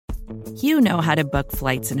You know how to book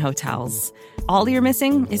flights and hotels. All you're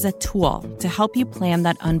missing is a tool to help you plan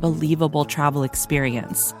that unbelievable travel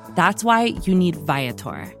experience. That's why you need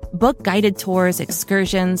Viator. Book guided tours,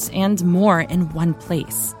 excursions, and more in one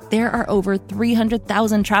place. There are over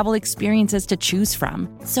 300,000 travel experiences to choose from,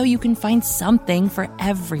 so you can find something for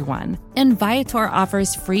everyone. And Viator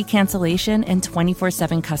offers free cancellation and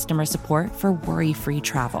 24/7 customer support for worry-free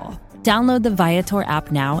travel. Download the Viator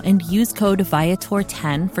app now and use code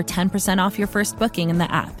Viator10 for 10% off your first booking in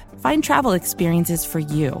the app. Find travel experiences for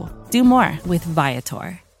you. Do more with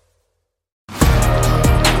Viator.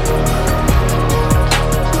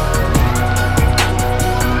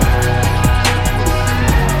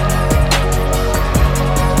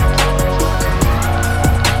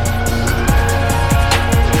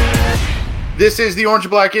 This is the Orange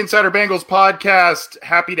and Black Insider Bengals podcast.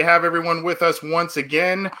 Happy to have everyone with us once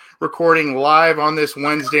again, recording live on this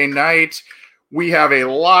Wednesday night. We have a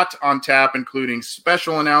lot on tap, including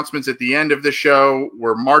special announcements at the end of the show.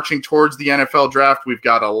 We're marching towards the NFL draft. We've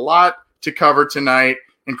got a lot to cover tonight,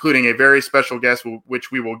 including a very special guest,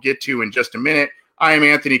 which we will get to in just a minute. I am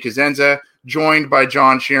Anthony Cosenza, joined by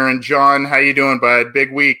John Sheeran. John, how you doing, bud?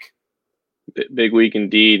 Big week. Big week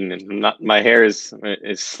indeed, and my hair is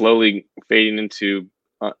slowly fading into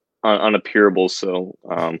unappearable. So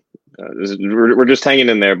we're just hanging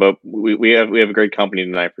in there, but we have a great company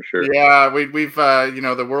tonight for sure. Yeah, we've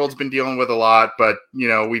the world's been dealing with a lot, but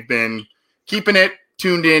we've been keeping it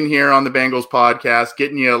tuned in here on the Bengals podcast,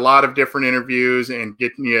 getting you a lot of different interviews and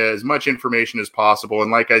getting you as much information as possible.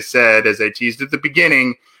 And like I said, as I teased at the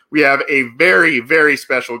beginning, we have a very, very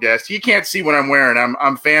special guest. He can't see what I'm wearing.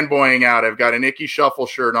 I'm fanboying out. I've got an Ickey Shuffle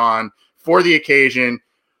shirt on for the occasion.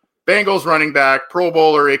 Bengals running back, Pro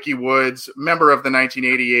Bowler Ickey Woods, member of the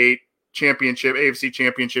 1988 AFC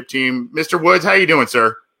Championship team. Mr. Woods, how you doing,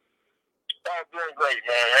 sir? I'm doing great,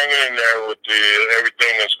 man. Hanging in there with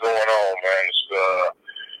everything that's going on, man.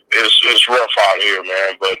 It's rough out here,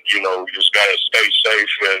 man. But you just gotta stay safe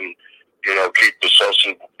and keep the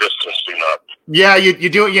social distancing up. Yeah, you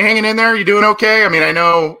hanging in there? You doing okay? I mean, I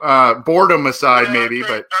know boredom aside, maybe,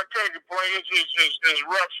 but I can't complain. It's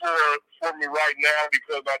rough for me right now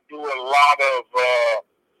because I do a lot of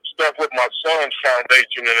stuff with my son's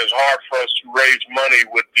foundation, and it's hard for us to raise money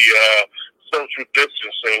with the social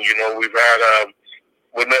distancing. We've had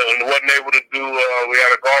wasn't able to do. We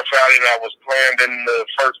had a golf outing that was planned in the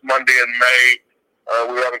first Monday in May.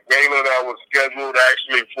 We had a gala that was scheduled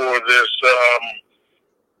actually for this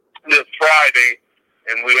Friday,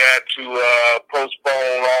 and we had to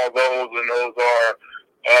postpone all those, and those are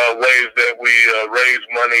ways that we raise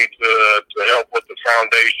money to help with the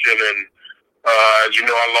foundation. And as you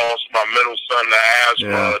know, I lost my middle son to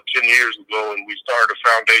asthma 10 years ago, and we started a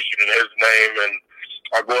foundation in his name, and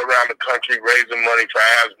I go around the country raising money for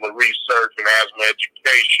asthma research and asthma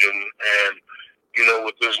education. And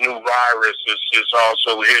with this new virus, it's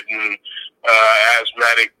also hitting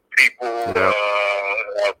asthmatic people,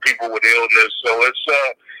 people with illness. So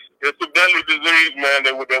it's a deadly disease, man,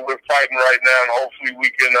 that we're fighting right now, and hopefully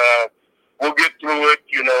we'll get through it.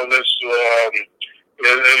 It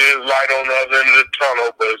is light on the other end of the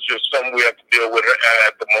tunnel, but it's just something we have to deal with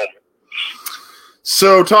at the moment.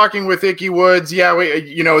 So talking with Ickey Woods,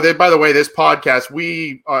 by the way, this podcast,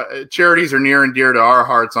 charities are near and dear to our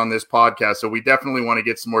hearts on this podcast. So we definitely want to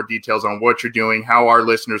get some more details on what you're doing, how our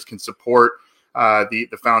listeners can support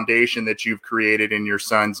the foundation that you've created in your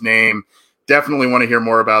son's name. Definitely want to hear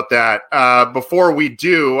more about that. Before we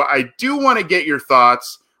do, I do want to get your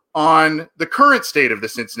thoughts on the current state of the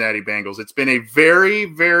Cincinnati Bengals. It's been a very,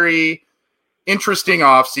 very interesting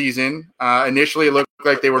offseason. Initially, it looked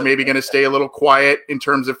like they were maybe going to stay a little quiet in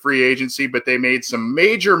terms of free agency, but they made some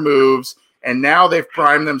major moves, and now they've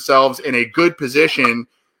primed themselves in a good position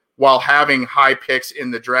while having high picks in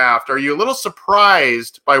the draft. Are you a little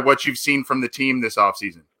surprised by what you've seen from the team this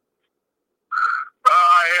offseason?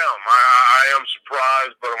 I am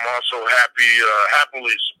surprised, but I'm also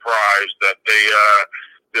happily surprised that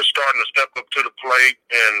they're starting to step up to the plate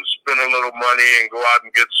and spend a little money and go out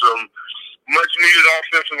and get some much needed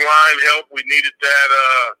offensive line help. We needed that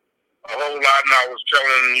a whole lot, and I was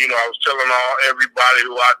telling everybody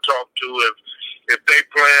who I talked to if they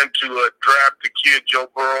plan to draft the kid Joe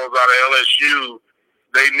Burrows out of LSU,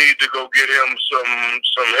 they need to go get him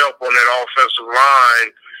some help on that offensive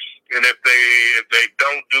line. And if they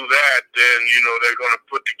don't do that, then they're going to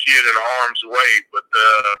put the kid in harm's way. But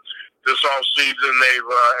this off season,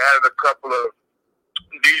 they've added a couple of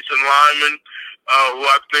decent linemen who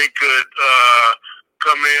I think could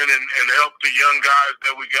come in and help the young guys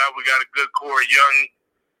that we got. We got a good core of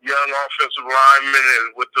young offensive linemen,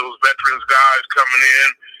 and with those veterans guys coming in,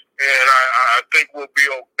 and I think we'll be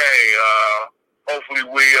okay. Hopefully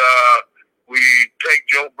we take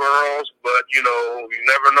Joe Burrows, but you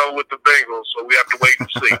never know with the Bengals, so we have to wait and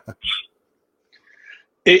see.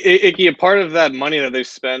 Icky, a part of that money that they've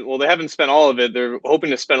spent, well, they haven't spent all of it. They're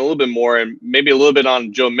hoping to spend a little bit more and maybe a little bit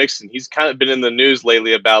on Joe Mixon. He's kind of been in the news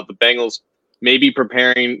lately about the Bengals maybe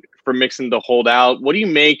preparing for Mixon to hold out. What do you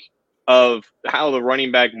make of how the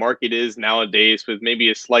running back market is nowadays with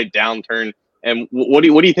maybe a slight downturn? And what do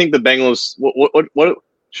you think the Bengals, what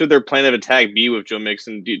should their plan of attack be with Joe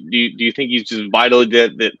Mixon? Do you think he's just vital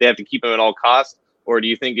that they have to keep him at all costs? Or do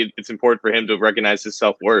you think it's important for him to recognize his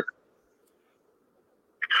self-worth?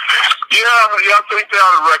 Yeah, I think they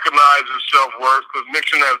ought to recognize his self-worth because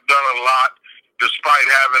Mixon has done a lot despite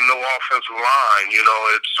having no offensive line.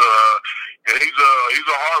 And he's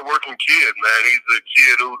a hard-working kid, man. He's a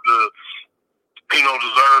kid who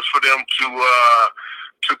deserves for them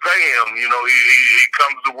to pay him. He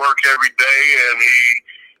comes to work every day, and he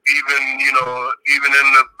even in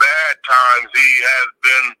the bad times, he has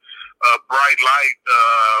been a bright light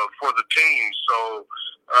for the team. So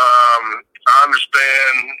I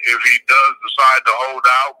understand if he does decide to hold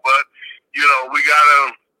out, but we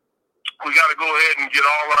gotta go ahead and get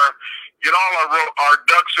all our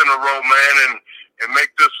ducks in a row, man, and make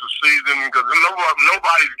this a season because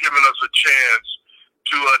nobody's giving us a chance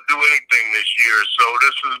to do anything this year. So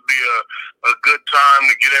this would be a good time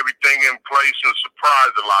to get everything in place and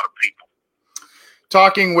surprise a lot of people.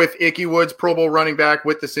 Talking with Icky Woods, Pro Bowl running back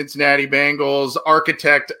with the Cincinnati Bengals,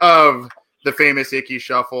 architect of the famous Icky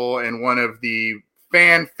Shuffle, and one of the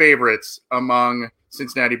fan favorites among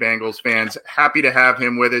Cincinnati Bengals fans. Happy to have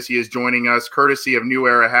him with us. He is joining us courtesy of New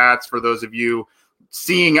Era hats. For those of you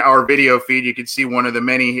seeing our video feed, you can see one of the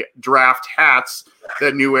many draft hats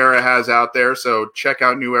that New Era has out there. So check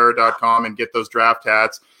out newera.com and get those draft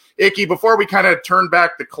hats. Icky, before we kind of turn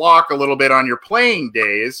back the clock a little bit on your playing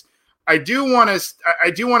days, I do want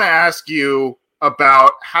to ask you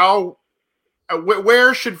about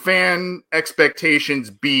where should fan expectations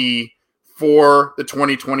be for the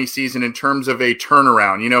 2020 season in terms of a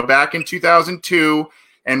turnaround? Back in 2002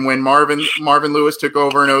 and when Marvin Lewis took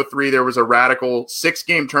over in 2003, there was a radical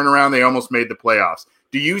 6-game turnaround. They almost made the playoffs.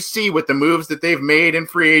 Do you see with the moves that they've made in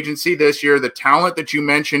free agency this year, the talent that you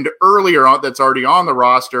mentioned earlier that's already on the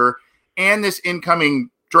roster, and this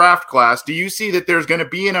incoming draft class, do you see that there's going to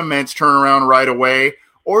be an immense turnaround right away?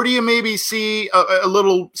 Or do you maybe see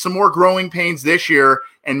some more growing pains this year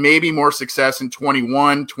and maybe more success in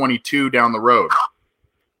 21, 22 down the road?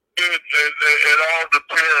 It all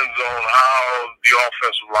depends on how the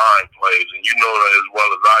offensive line plays, and you know that as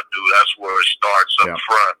well as I do. That's where it starts up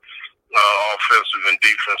front, offensive and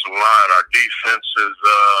defensive line. Our defense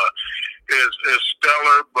is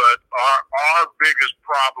stellar, but our biggest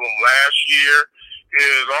problem last year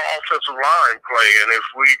is our offensive line play, and if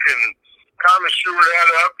we can kind of shore that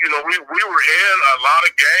up, we were in a lot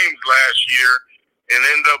of games last year and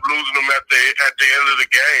end up losing them at the end of the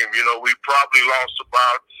game. We probably lost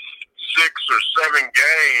about 6 or 7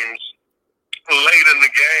 games late in the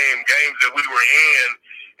game, games that we were in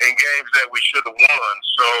and games that we should have won.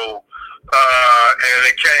 So, and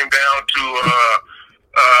it came down to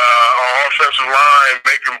our offensive line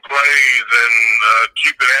making plays and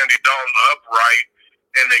keeping Andy Dalton upright,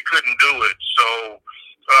 and they couldn't do it. So,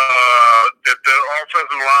 that the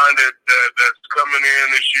offensive line that's coming in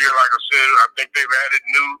this year, like I said, I think they've added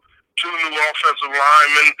 2 new offensive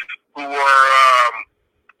linemen who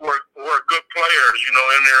were good players,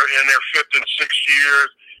 in their 5th and 6th years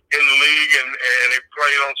in the league, and they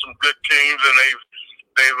played on some good teams, and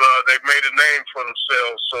they've made a name for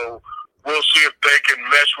themselves. So we'll see if they can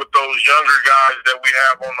mesh with those younger guys that we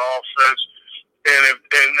have on the offense. And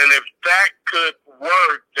if that could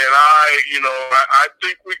work, then I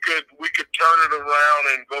think we could turn it around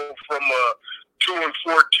and go from a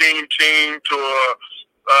 2-14 team to a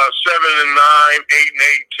 7-9, 8-8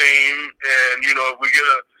 team. And if we get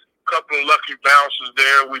a couple of lucky bounces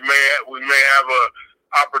there, we may have a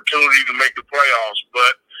opportunity to make the playoffs.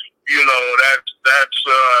 But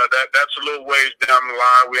that's a little ways down the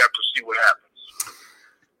line. We have to see what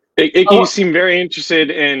happens. You seem very interested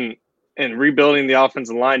in rebuilding the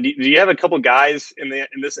offensive line. Do you have a couple guys in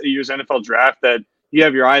this year's NFL draft that you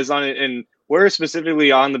have your eyes on? And where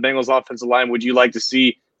specifically on the Bengals offensive line would you like to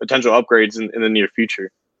see potential upgrades in the near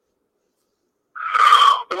future?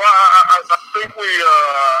 Well, I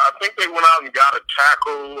think they went out and got a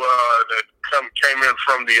tackle that came in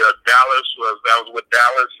from the Dallas. That was with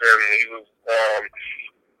Dallas, and he was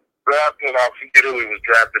drafted. I forget who he was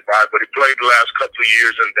drafted by, but he played the last couple of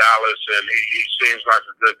years in Dallas, and he seems like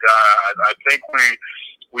a good guy. I think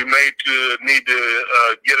we We need to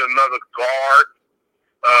get another guard.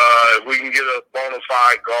 If we can get a bona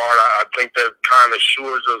fide guard, I think that kind of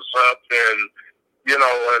shores us up, and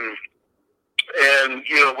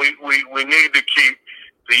we need to keep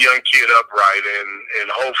the young kid upright, and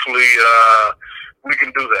hopefully we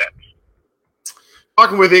can do that.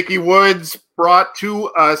 Talking with Ickey Woods, brought to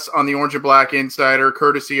us on the Orange and Black Insider,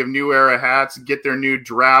 courtesy of New Era Hats. Get their new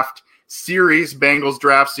draft series, Bengals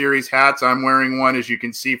draft series hats. I'm wearing one, as you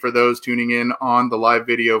can see, for those tuning in on the live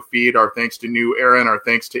video feed. Our thanks to New Era and our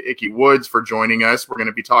thanks to Ickey Woods for joining us. We're going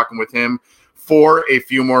to be talking with him for a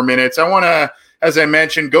few more minutes. I want to, as I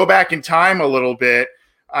mentioned, go back in time a little bit.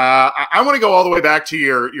 I want to go all the way back to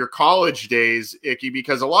your college days, Ickey,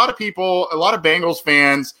 because a lot of Bengals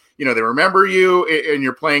fans, they remember you in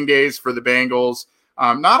your playing days for the Bengals.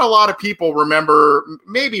 Not a lot of people remember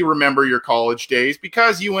your college days,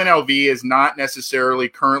 because UNLV is not necessarily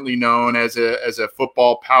currently known as a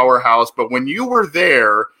football powerhouse. But when you were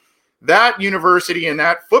there, that university and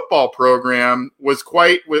that football program was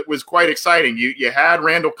quite exciting. You had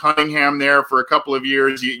Randall Cunningham there for a couple of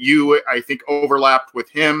years. You I think overlapped with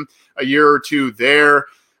him a year or two there.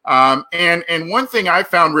 And one thing I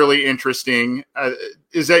found really interesting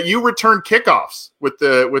is that you returned kickoffs with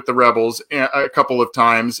the Rebels a couple of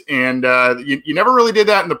times, and you never really did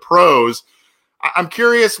that in the pros. I'm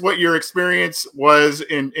curious what your experience was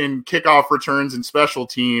in kickoff returns and special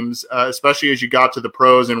teams, especially as you got to the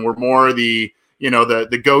pros and were more the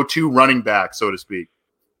go-to running back, so to speak.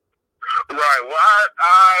 Right. Well,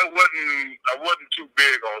 I wasn't too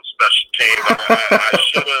big on special teams. I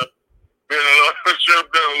should have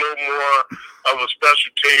been a little more of a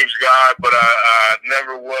special teams guy, but I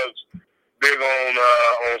never was big on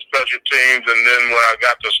special teams. And then when I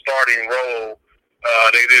got the starting role,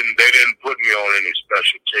 they didn't put me on any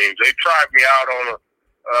special teams. They tried me out on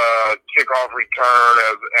a kickoff return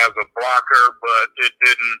as a blocker, but it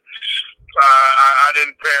didn't. I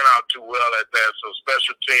didn't pan out too well at that. So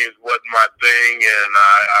special teams wasn't my thing, and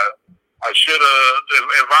I should have.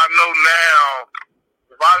 If I know now.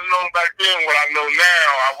 If I'd known back then what I know now,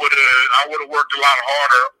 I would have worked a lot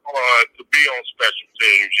harder to be on special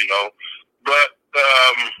teams, But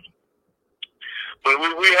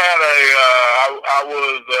we had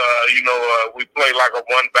we played like a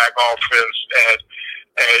one-back offense at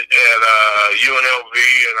UNLV,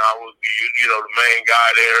 and I was the main guy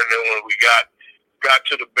there. And then when we got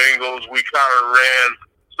to the Bengals, we kind of ran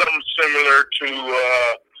something similar to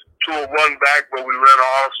a run back, but we ran an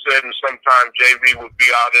offset, and sometimes JV would be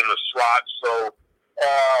out in the slot. So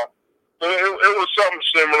it was something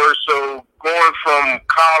similar. So going from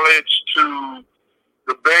college to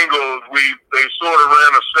the Bengals, they sort of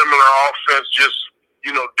ran a similar offense, just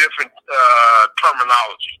different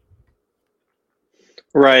terminology.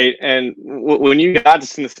 Right, and when you got to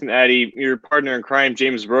Cincinnati, your partner in crime,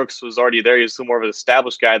 James Brooks, was already there. He was still more of an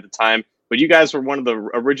established guy at the time, but you guys were one of the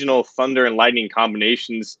original Thunder and Lightning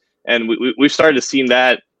combinations. And we've started to see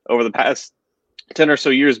that over the past 10 or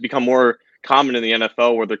so years become more common in the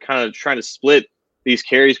NFL, where they're kind of trying to split these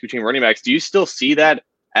carries between running backs. Do you still see that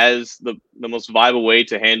as the most viable way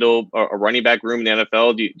to handle a running back room in the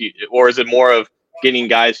NFL? Or is it more of getting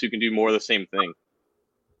guys who can do more of the same thing?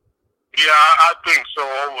 Yeah, I think so,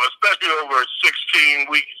 especially over a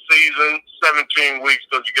 16-week season, 17 weeks,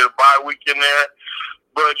 because you get a bye week in there.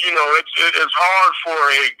 But, it's hard for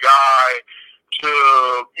a guy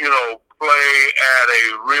to, play at a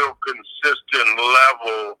real consistent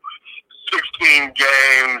level, 16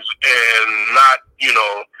 games and not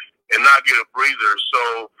get a breather.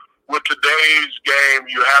 So with today's game,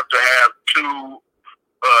 you have to have 2,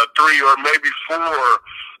 3, or maybe 4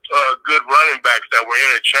 good running backs that were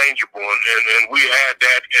interchangeable. And we had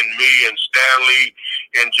that in me and Stanley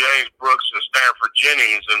and James Brooks and Stanford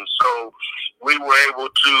Jennings. And so we were able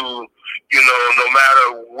to, no matter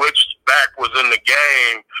which back was in the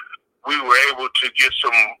game, we were able to get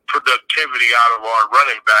some productivity out of our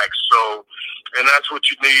running backs. So, and that's what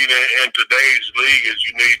you need in today's league, is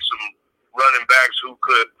you need some running backs who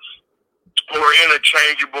are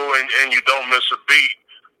interchangeable and you don't miss a beat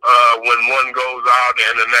when one goes out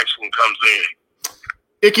and the next one comes in.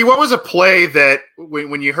 Ickey, what was a play that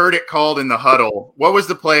when you heard it called in the huddle, what was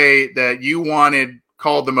the play that you wanted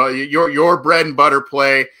called your bread and butter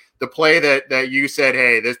play? The play that you said,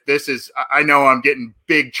 hey, this is, I know I'm getting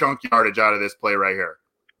big chunk yardage out of this play right here.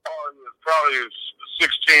 Oh, probably a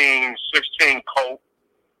 16 Colt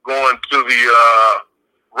going to the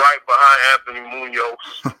right behind Anthony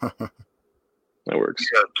Munoz. That works.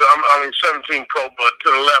 Yeah, 17 Colt, but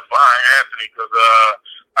to the left behind Anthony, because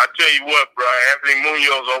I tell you what, bro, Anthony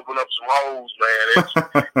Munoz opened up some holes, man.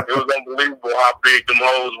 It was unbelievable how big them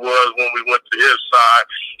hoes was when we went to his side.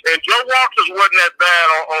 And Joe Walters wasn't that bad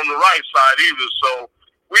on the right side either. So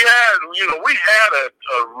we had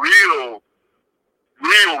a real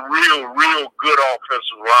good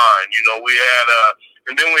offensive line. We had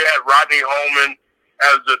and then we had Rodney Holman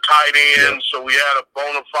as the tight end. Yeah. So we had a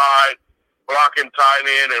bona fide blocking tight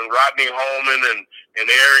end and Rodney Holman and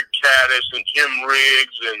Eric Caddis and Jim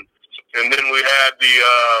Riggs and then we had the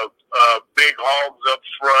big hogs up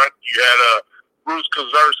front. You had Bruce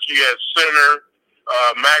Kozerski at center.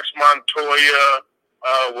 Max Montoya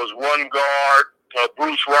was one guard.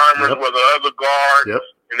 Bruce Reimers was the other guard. Yep.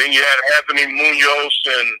 And then you had Anthony Munoz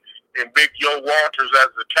and Big Joe Walters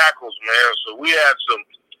as the tackles, man. So we had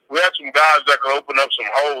some guys that could open up some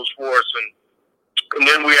holes for us, and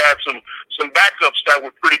then we had some backups that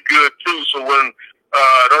were pretty good too. So when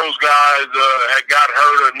those guys had got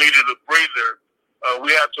hurt or needed a breather,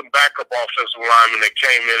 we had some backup offensive linemen that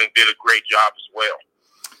came in and did a great job as well.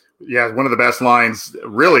 Yeah, one of the best lines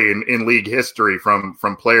really in league history from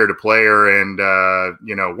player to player, and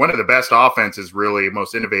one of the best offenses, really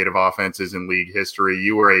most innovative offenses in league history.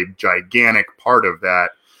 You were a gigantic part of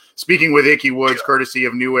that. Speaking with Ickey Woods, courtesy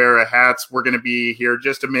of New Era Hats, we're going to be here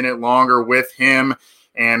just a minute longer with him.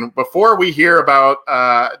 And before we hear about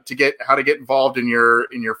how to get involved in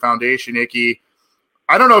your foundation, Ickey,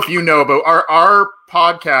 I don't know if you know, but our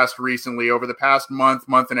podcast recently, over the past month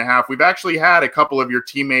and a half, we've actually had a couple of your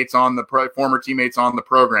teammates former teammates on the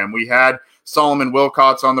program. We had Solomon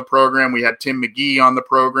Wilcots on the program. We had Tim McGee on the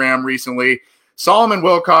program recently. Solomon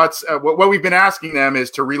Wilcots, what we've been asking them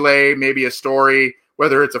is to relay maybe a story,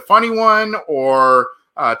 whether it's a funny one or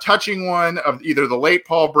a touching one, of either the late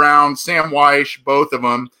Paul Brown, Sam Weish, both of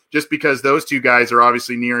them, just because those two guys are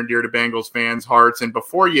obviously near and dear to Bengals fans' hearts. And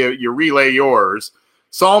before you relay yours,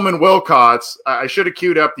 Solomon Wilcots, I should have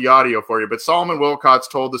queued up the audio for you, but Solomon Wilcots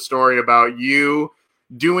told the story about you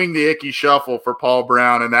doing the Ickey Shuffle for Paul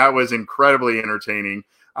Brown, and that was incredibly entertaining.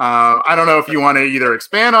 I don't know if you want to either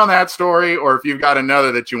expand on that story or if you've got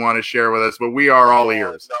another that you want to share with us, but we are all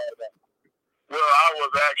ears. Well, I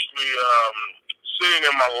was actually sitting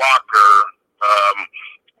in my locker,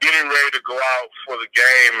 getting ready to go out for the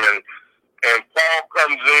game, and Paul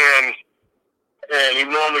comes in, and he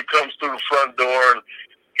normally comes through the front door, and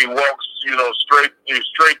he walks,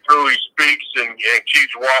 straight through. He speaks and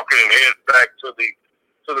keeps walking and heads back to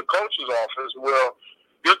the coach's office. Well,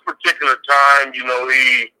 this particular time, he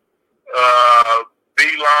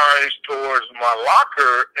beelines towards my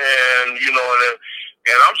locker, and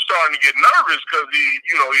and I'm starting to get nervous because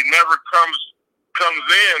he never comes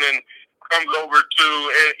in and comes over to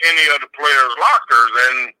any of the players' lockers,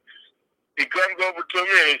 and he comes over to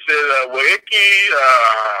me and he said, well, Ickey,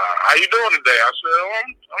 how you doing today? I said,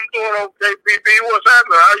 I'm doing okay, PB. What's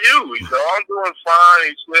happening? How are you? He said, I'm doing fine.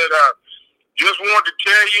 He said, just wanted to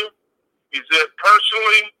tell you, he said,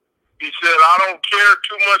 personally, he said, I don't care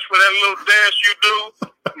too much for that little dance you do.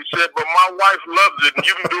 He said, but my wife loves it, and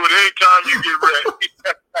you can do it anytime you get ready.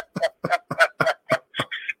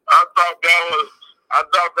 I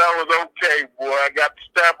thought that was okay, boy. I got the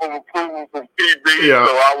stamp of approval from PB,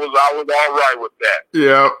 so I was all right with that.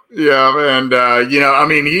 Yeah,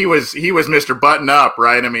 and he was Mr. Button Up,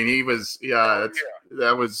 right? I mean, he was.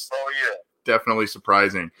 That was definitely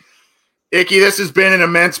surprising. Ickey, this has been an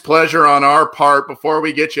immense pleasure on our part. Before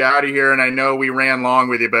we get you out of here, and I know we ran long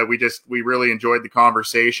with you, but we really enjoyed the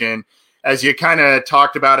conversation. As you kind of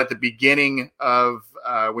talked about at the beginning of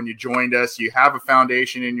when you joined us, you have a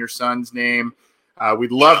foundation in your son's name.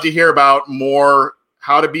 We'd love to hear about more,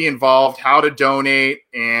 how to be involved, how to donate,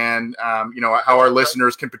 and how our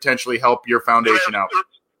listeners can potentially help your foundation out.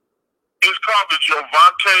 It's called the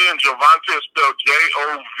Jovante, and Jovante is spelled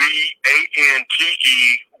Jovante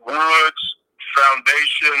Woods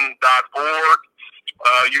Foundation.org.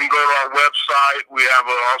 You can go to our website. We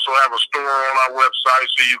also have a store on our website,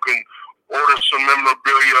 so you can order some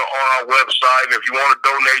memorabilia on our website. And if you want to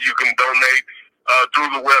donate, you can donate through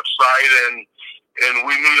the website, and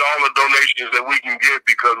we need all the donations that we can get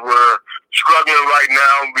because we're struggling right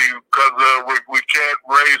now because we can't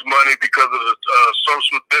raise money because of the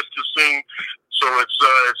social distancing. So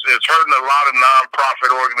it's hurting a lot of nonprofit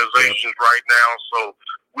organizations right now. So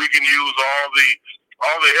we can use all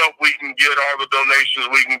the help we can get, all the donations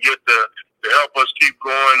we can get to help us keep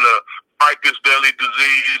going to fight this deadly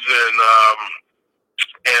disease, and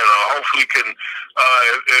hopefully can,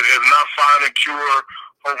 if not find a cure,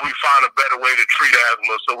 hopefully find a better way to treat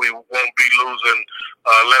asthma so we won't be losing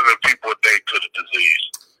 11 people a day to the disease.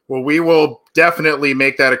 Well, we will definitely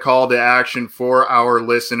make that a call to action for our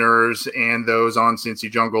listeners and those on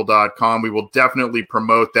CincyJungle.com. We will definitely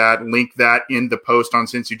promote that, link that in the post on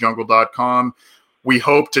CincyJungle.com. We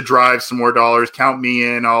hope to drive some more dollars. Count me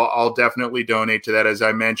in. I'll definitely donate to that. As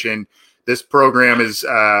I mentioned, this program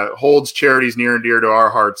holds charities near and dear to our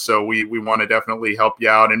hearts, so we want to definitely help you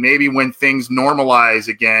out. And maybe when things normalize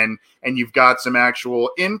again and you've got some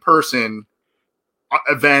actual in-person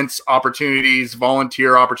events, opportunities,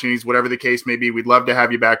 volunteer opportunities, whatever the case may be, we'd love to have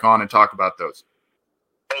you back on and talk about those.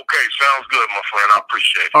 Okay, sounds good, my friend. I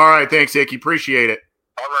appreciate it. All right, thanks, Icky. Appreciate it.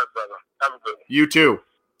 All right, brother. Have a good one. You too.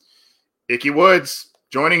 Icky Woods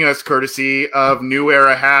joining us courtesy of New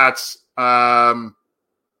Era Hats.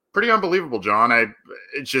 Pretty unbelievable, John. I'm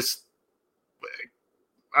just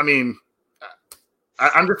fanboying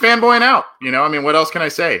out. What else can I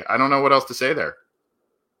say? I don't know what else to say there.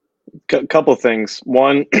 Couple things.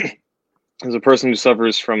 One, as a person who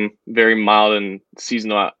suffers from very mild and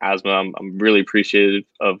seasonal asthma, I'm really appreciative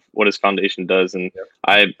of what his foundation does, and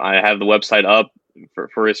yep. I have the website up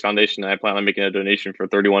for his foundation, and I plan on making a donation for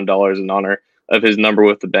 $31 in honor of his number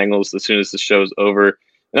with the Bengals as soon as the show's over.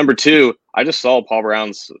 Number two, I just saw Paul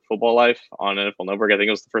Brown's Football Life on NFL Network. I think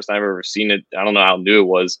it was the first time I've ever seen it. I don't know how new it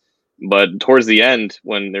was, but towards the end,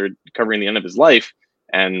 when they're covering the end of his life,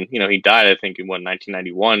 and he died, I think in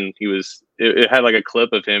 1991. It had like a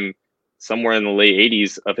clip of him somewhere in the late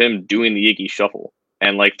 80s of him doing the Iggy Shuffle,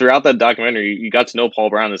 and like throughout that documentary, you got to know Paul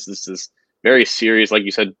Brown as this very serious, like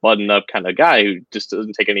you said, buttoned up kind of guy who just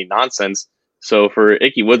doesn't take any nonsense. So for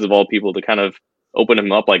Icky Woods of all people to kind of open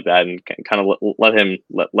him up like that and kind of let him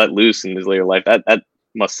let loose in his later life, that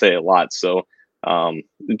must say a lot. So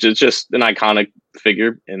just an iconic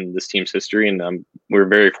figure in this team's history, and we're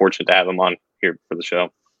very fortunate to have him on here for the show.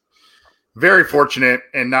 Very fortunate,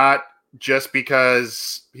 and not just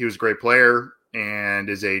because he was a great player and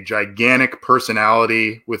is a gigantic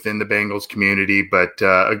personality within the Bengals community, but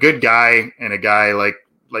a good guy, and a guy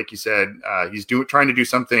like you said, he's trying to do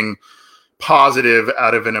something positive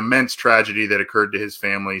out of an immense tragedy that occurred to his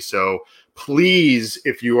family. So please,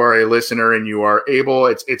 if you are a listener and you are able,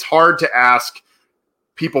 it's hard to ask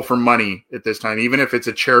people for money at this time, even if it's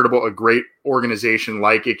a great organization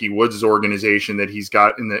like Icky Woods' organization that he's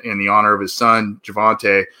got in the honor of his son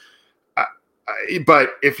Javante.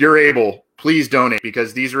 But if you're able, please donate,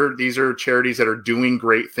 because these are charities that are doing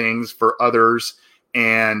great things for others,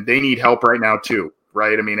 and they need help right now too,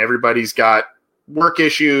 right? I mean, everybody's got work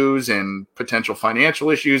issues and potential financial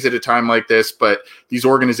issues at a time like this, but these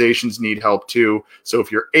organizations need help too. So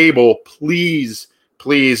if you're able, please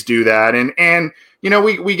do that. And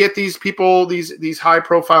we get these people, these high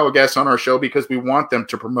profile guests on our show because we want them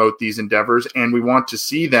to promote these endeavors, and we want to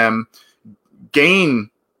see them gain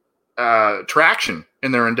traction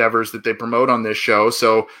in their endeavors that they promote on this show.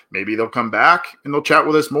 So maybe they'll come back and they'll chat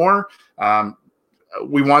with us more.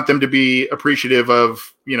 We want them to be appreciative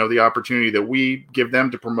of, the opportunity that we give them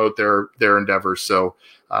to promote their endeavors. So,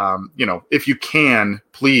 if you can,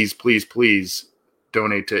 please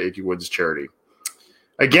donate to Icky Woods charity.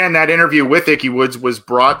 Again, that interview with Icky Woods was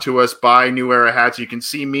brought to us by New Era Hats. You can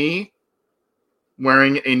see me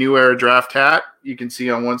wearing a New Era draft hat. You can see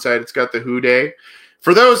on one side it's got the Who Day.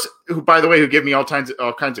 For those who, by the way, who give me all kinds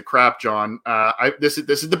of crap, John, this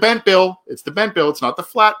is the bent bill. It's the bent bill. It's not the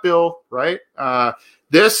flat bill, right?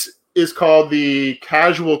 This is called the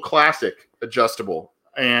Casual Classic Adjustable.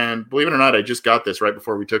 And believe it or not, I just got this right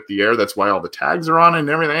before we took the air. That's why all the tags are on it and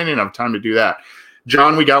everything. I didn't have time to do that.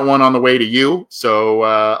 John, we got one on the way to you. So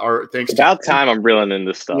our thanks. About time I'm reeling in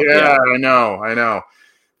this stuff. Yeah, I know.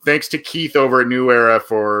 Thanks to Keith over at New Era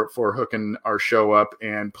for hooking our show up.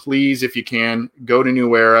 And please, if you can, go to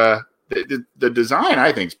New Era. The design,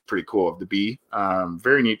 I think, is pretty cool of the bee.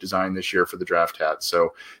 Very neat design this year for the draft hat.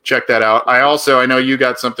 So check that out. I know you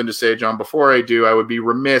got something to say, John. Before I do, I would be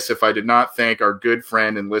remiss if I did not thank our good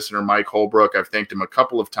friend and listener, Mike Holbrook. I've thanked him a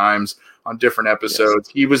couple of times on different episodes.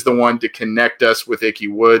 Yes. He was the one to connect us with Icky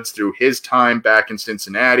Woods through his time back in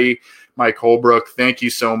Cincinnati. Mike Holbrook, thank you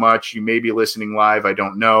so much. You may be listening live. I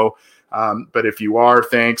don't know. But if you are,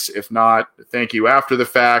 thanks. If not, thank you after the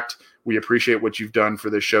fact. We appreciate what you've done for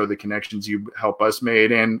the show, the connections you help us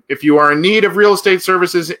made. And if you are in need of real estate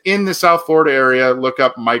services in the South Florida area, look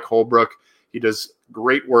up Mike Holbrook. He does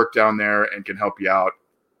great work down there and can help you out.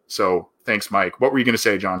 So thanks, Mike. What were you going to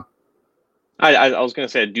say, John? I was going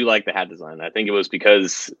to say I do like the hat design. I think it was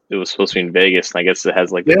because it was supposed to be in Vegas, and I guess it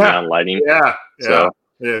has like the neon lighting. Yeah. So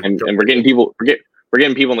and we're getting people we're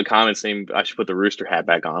getting people in the comments saying I should put the rooster hat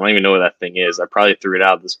back on. I don't even know what that thing is. I probably threw it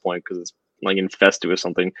out at this point because it's like infested with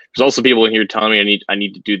something. There's also people in here telling me I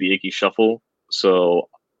need to do the Icky Shuffle. So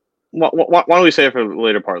Why don't we say it for the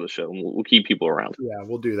later part of the show? We'll keep people around. Yeah,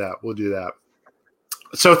 we'll do that.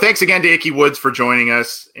 So thanks again to Icky Woods for joining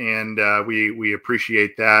us, and we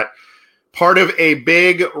appreciate that. Part of a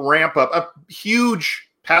big ramp up, a huge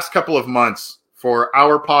past couple of months for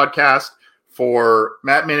our podcast, for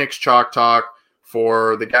Matt Minnick's Chalk Talk,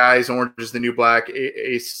 for the guys Orange is the New Black,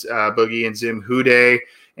 Ace Boogie, and Zim Hude.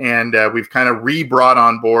 And we've kind of re-brought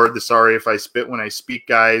on board the Sorry If I Spit When I Speak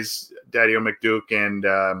guys, Daddy-O McDuke and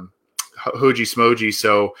Hoji Smoji.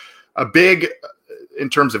 So a big, in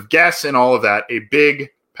terms of guests and all of that, a big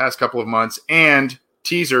past couple of months, and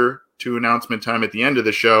teaser to announcement time at the end of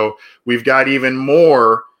the show. We've got even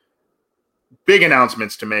more big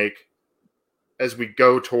announcements to make as we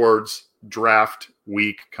go towards draft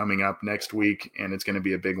week coming up next week, and it's going to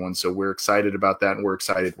be a big one. So we're excited about that, and we're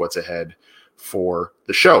excited what's ahead for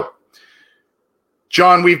the show.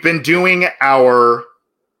 John, we've been doing our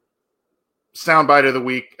soundbite of the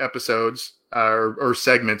week episodes, or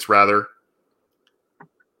segments rather.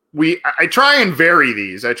 I try and vary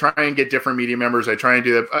these. I try and get different media members. I try and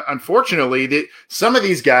do that. Unfortunately, some of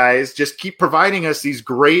these guys just keep providing us these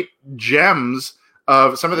great gems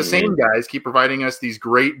of some of the same guys keep providing us these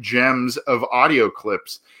great gems of audio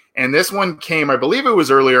clips. And this one came, I believe it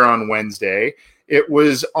was earlier on Wednesday. It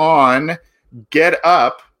was on Get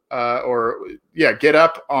Up, Get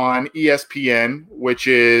Up on ESPN, which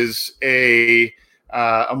is a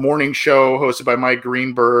morning show hosted by Mike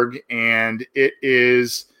Greenberg. And it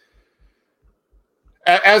is,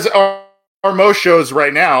 as are most shows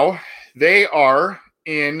right now, they are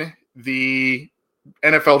in the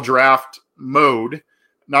NFL draft mode,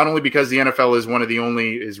 not only because the NFL is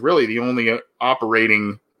really the only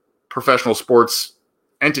operating professional sports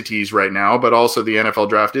entities right now, but also the NFL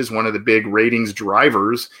draft is one of the big ratings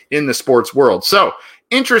drivers in the sports world. So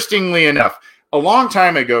interestingly enough, a long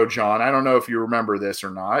time ago, John, I don't know if you remember this or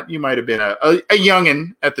not. You might have been a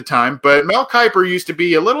youngin' at the time, but Mel Kiper used to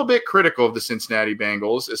be a little bit critical of the Cincinnati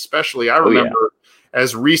Bengals, especially I remember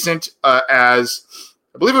as recent as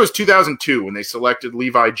I believe it was 2002 when they selected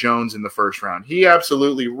Levi Jones in the first round. He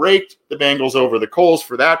absolutely raked the Bengals over the coals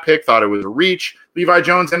for that pick, thought it was a reach. Levi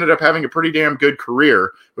Jones ended up having a pretty damn good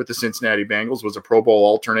career with the Cincinnati Bengals, was a Pro Bowl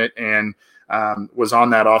alternate, and was on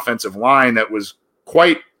that offensive line that was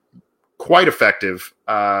quite effective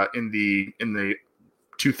in the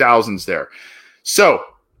 2000s there. So,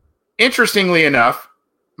 interestingly enough,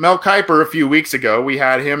 Mel Kiper a few weeks ago, we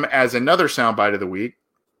had him as another soundbite of the week,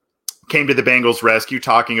 came to the Bengals rescue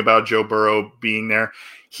talking about Joe Burrow being there.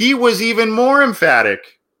 He was even more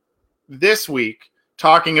emphatic this week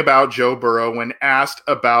talking about Joe Burrow when asked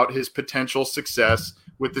about his potential success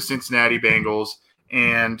with the Cincinnati Bengals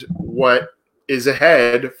and what is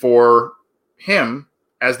ahead for him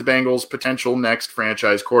as the Bengals' potential next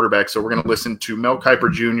franchise quarterback. So we're going to listen to Mel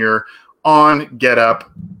Kiper Jr. on Get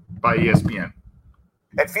Up by ESPN.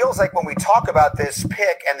 It feels like when we talk about this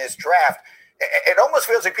pick and this draft, it almost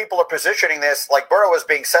feels like people are positioning this like Burrow is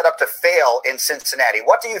being set up to fail in Cincinnati.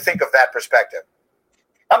 What do you think of that perspective?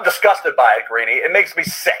 I'm disgusted by it, Greeny. It makes me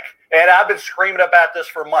sick. And I've been screaming about this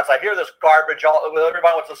for months. I hear this garbage. Everybody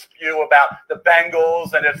wants to spew about the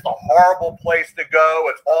Bengals, and it's the horrible place to go.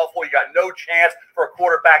 It's awful. You got no chance for a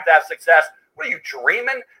quarterback to have success. What are you,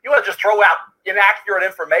 dreaming? You want to just throw out inaccurate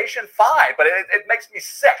information? Fine, but it makes me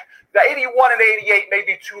sick. The 81 and 88 may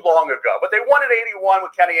be too long ago, but they won at 81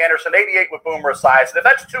 with Kenny Anderson, 88 with Boomer Esiason. If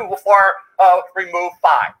that's too far removed,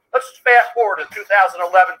 fine. Let's fast forward to 2011,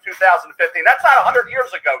 2015. That's not 100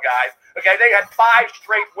 years ago, guys. Okay, they had 5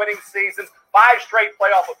 straight winning seasons, 5 straight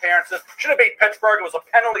playoff appearances. Should have beat Pittsburgh. It was a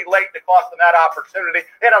penalty late that cost them that opportunity.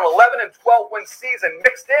 They had an 11 and 12 win season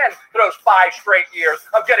mixed in to those 5 straight years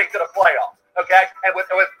of getting to the playoffs. Okay, and with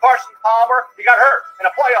Carson Palmer, he got hurt in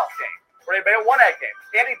a playoff game where they won that game.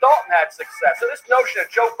 Andy Dalton had success. So this notion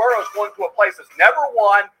that Joe Burrow's going to a place that's never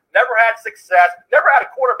won, never had success, never had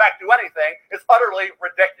a quarterback do anything is utterly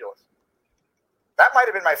ridiculous. That might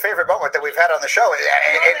have been my favorite moment that we've had on the show,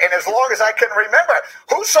 and as long as I can remember,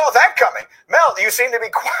 who saw that coming? Mel, you seem to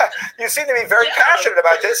be very passionate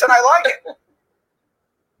about this, and I like it.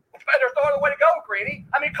 They're throwing the way to go, Greeny.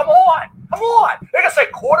 I mean, come on. They're going to say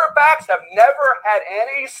quarterbacks have never had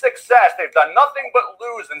any success. They've done nothing but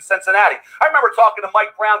lose in Cincinnati. I remember talking to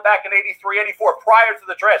Mike Brown back in 83, 84, prior to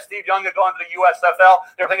the draft. Steve Young had gone to the USFL.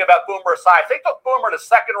 They were thinking about Boomer Esiason. They took Boomer in the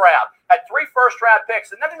second round, had 3 first-round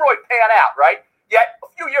picks, and that didn't really pan out, right? Yet, a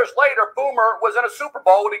few years later, Boomer was in a Super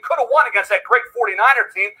Bowl, and he could have won against that great 49er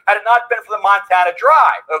team had it not been for the Montana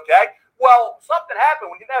Drive, okay? Well, something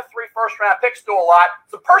happened when you have 3 first-round picks do a lot.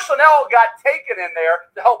 Some personnel got taken in there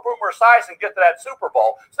to help Boomer Esiason get to that Super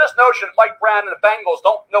Bowl. So this notion Mike Brown and the Bengals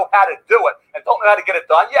don't know how to do it and don't know how to get it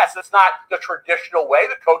done, yes, it's not the traditional way.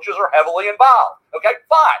 The coaches are heavily involved. Okay,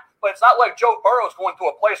 fine. But it's not like Joe Burrow's going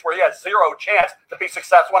to a place where he has 0 chance to be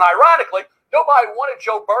successful. And ironically, nobody wanted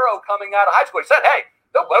Joe Burrow coming out of high school. He said, hey,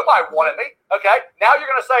 nobody wanted me. Okay, now you're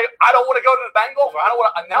going to say, I don't want to go to the Bengals, or I don't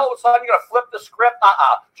want to, now all of a sudden you're going to flip the script.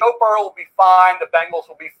 Joe Burrow will be fine. The Bengals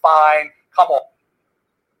will be fine. Come on.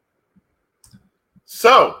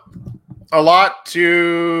 So, a lot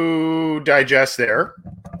to digest there.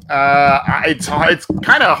 It's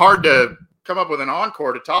kind of hard to come up with an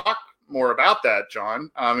encore to talk more about that,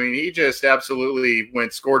 John. I mean, he just absolutely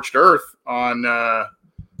went scorched earth on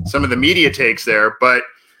some of the media takes there. But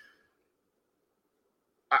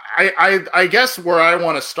I guess where I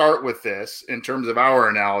want to start with this in terms of our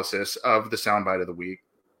analysis of the soundbite of the week,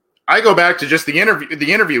 I go back to just the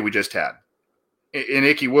interview we just had in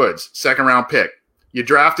Ickey Woods, 2nd round pick. You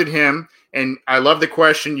drafted him, and I love the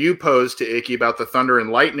question you posed to Ickey about the Thunder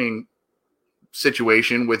and Lightning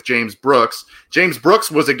situation with James Brooks. James Brooks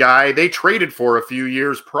was a guy they traded for a few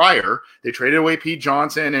years prior. They traded away Pete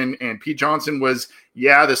Johnson, and Pete Johnson was,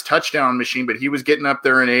 this touchdown machine, but he was getting up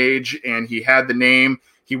there in age, and he had the name.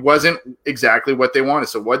 He wasn't exactly what they wanted.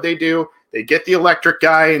 So what'd they do? They get the electric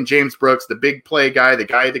guy in James Brooks, the big play guy, the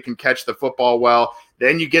guy that can catch the football well.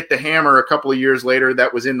 Then you get the hammer a couple of years later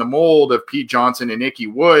that was in the mold of Pete Johnson and Ickey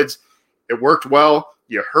Woods. It worked well.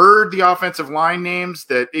 You heard the offensive line names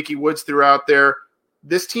that Ickey Woods threw out there.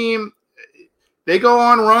 This team, they go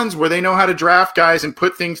on runs where they know how to draft guys and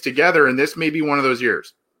put things together, and this may be one of those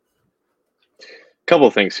years. Couple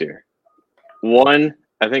of things here. One,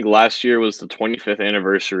 I think last year was the 25th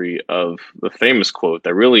anniversary of the famous quote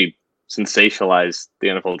that really sensationalized the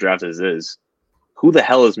NFL draft as is. Who the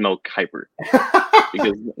hell is Mel Kiper?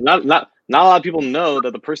 Because not a lot of people know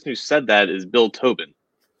that the person who said that is Bill Tobin.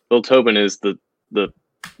 Bill Tobin is the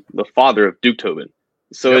father of Duke Tobin.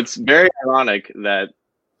 So It's very ironic that,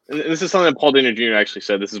 and this is something that Paul Dana Jr. actually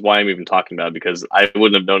said. This is why I'm even talking about it, because I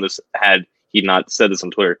wouldn't have known this had he not said this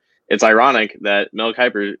on Twitter. It's ironic that Mel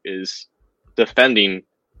Kiper is defending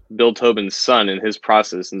Bill Tobin's son in his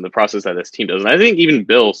process and the process that his team does. And I think even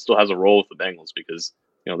Bill still has a role with the Bengals because,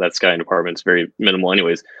 that scouting department's very minimal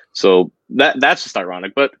anyways. So that's just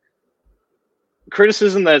ironic. But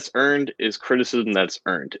criticism that's earned is criticism that's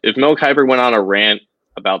earned. If Mel Kiper went on a rant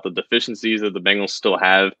about the deficiencies that the Bengals still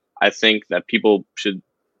have, I think that people should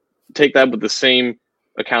take that with the same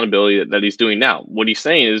accountability that he's doing now. What he's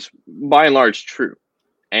saying is, by and large, true.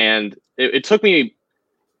 And it took me,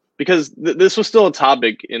 because this was still a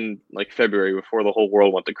topic in February before the whole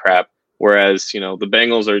world went to crap. Whereas, the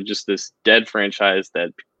Bengals are just this dead franchise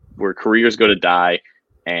where careers go to die.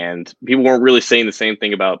 And people weren't really saying the same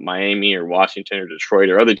thing about Miami or Washington or Detroit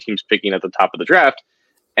or other teams picking at the top of the draft.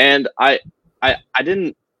 And I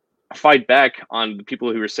didn't fight back on the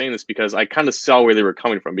people who were saying this because I kind of saw where they were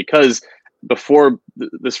coming from. Because before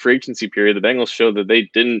this free agency period, the Bengals showed that they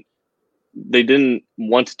didn't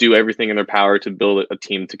want to do everything in their power to build a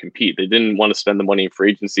team to compete. They didn't want to spend the money in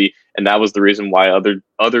free agency, and that was the reason why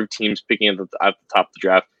other teams picking at the top of the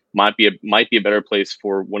draft might be a better place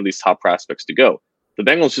for one of these top prospects to go. The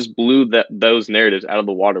Bengals just blew those narratives out of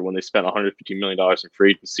the water when they spent $150 million in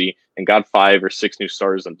free agency and got 5 or 6 new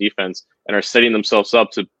starters on defense and are setting themselves up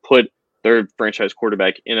to put their franchise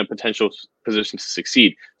quarterback in a potential position to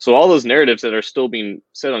succeed. So all those narratives that are still being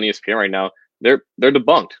said on ESPN right now, they're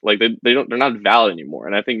debunked. They're not valid anymore.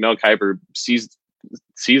 And I think Mel Kiper sees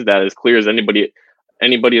that as clear as anybody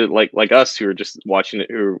like us who are just watching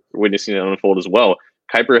it, who are witnessing it unfold as well.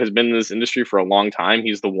 Kiper has been in this industry for a long time.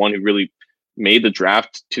 He's the one who really made the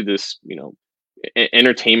draft to this,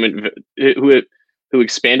 entertainment, who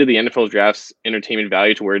expanded the NFL draft's entertainment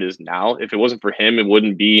value to where it is now. If it wasn't for him, it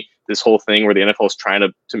wouldn't be this whole thing where the NFL is trying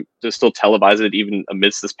to still televise it even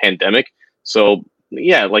amidst this pandemic. So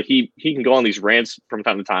yeah, he can go on these rants from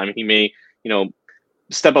time to time. He may,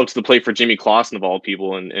 step up to the plate for Jimmy Clausen of all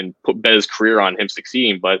people and bet his career on him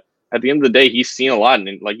succeeding. But at the end of the day, he's seen a lot.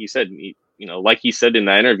 And like he said, like he said in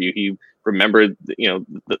that interview, he remembered,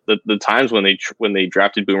 the times when they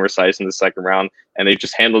drafted Boomer Esiason in the 2nd round, and they've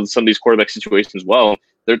just handled some of these quarterback situations well.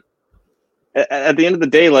 They're at the end of the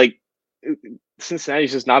day,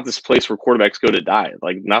 Cincinnati's just not this place where quarterbacks go to die.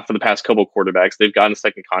 Not for the past couple of quarterbacks. They've gotten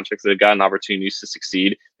second contracts. They've gotten opportunities to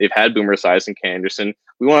succeed. They've had Boomer Esiason, Ken Anderson.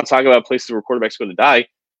 We want to talk about places where quarterbacks go to die.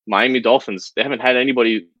 Miami Dolphins, they haven't had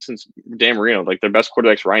anybody since Dan Marino. Their best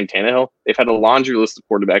quarterback's Ryan Tannehill. They've had a laundry list of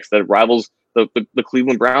quarterbacks that rivals the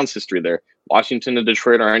Cleveland Browns history there. Washington and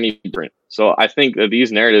Detroit are any different. So I think that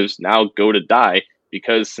these narratives now go to die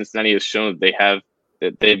because Cincinnati has shown that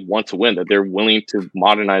they want to win, that they're willing to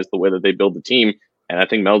modernize the way that they build the team. And I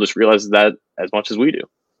think Mel just realizes that as much as we do.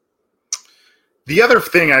 The other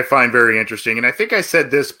thing I find very interesting, and I think I said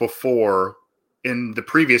this before in the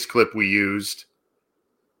previous clip we used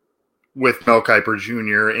with Mel Kiper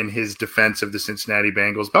Jr. in his defense of the Cincinnati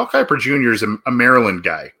Bengals. Mel Kiper Jr. is a Maryland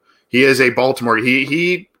guy. He is a Baltimore.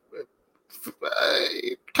 He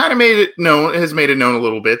kind of has made it known a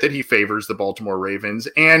little bit that he favors the Baltimore Ravens.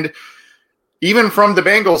 And even from the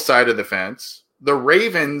Bengals side of the fence, the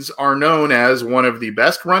Ravens are known as one of the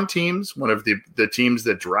best run teams, one of the teams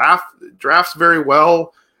that drafts very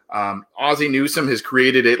well. Ozzie Newsome has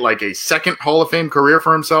created it like a second Hall of Fame career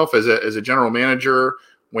for himself as a general manager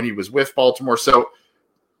when he was with Baltimore. So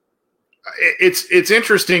it's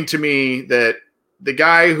interesting to me that the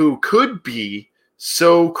guy who could be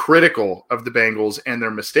so critical of the Bengals and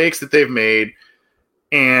their mistakes that they've made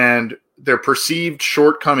and their perceived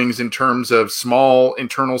shortcomings in terms of small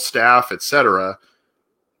internal staff, etc.,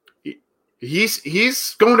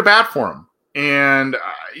 he's going to bat for him. And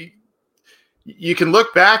you can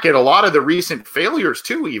look back at a lot of the recent failures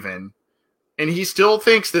too, even, and he still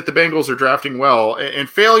thinks that the Bengals are drafting well. And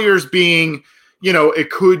failures being,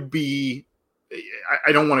 it could be,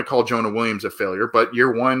 I don't want to call Jonah Williams a failure, but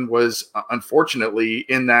year one was unfortunately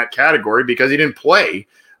in that category because he didn't play.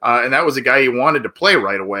 And that was a guy he wanted to play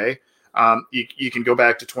right away. You can go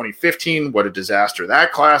back to 2015, what a disaster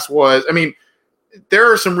that class was. I mean,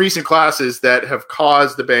 there are some recent classes that have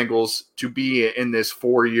caused the Bengals to be in this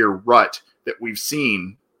 4-year rut that we've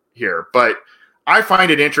seen here. But I find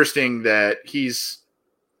it interesting that he's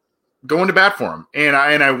going to bat for him. And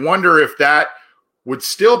I wonder if that would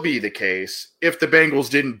still be the case if the Bengals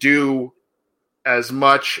didn't do as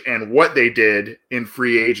much and what they did in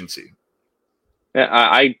free agency. Yeah,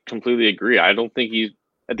 I completely agree. I don't think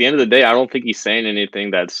at the end of the day, I don't think he's saying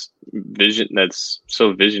anything that's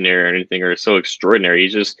so visionary or anything or so extraordinary.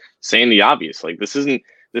 He's just saying the obvious. Like this isn't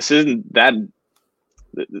that,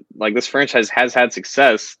 like this franchise has had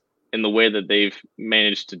success in the way that they've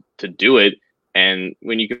managed to do it. And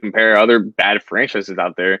when you compare other bad franchises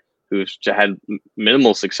out there who've had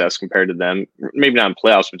minimal success compared to them, maybe not in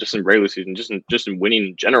playoffs, but just in regular season, just in winning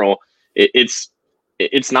in general, it's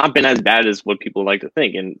not been as bad as what people like to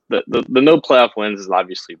think. And the no playoff wins is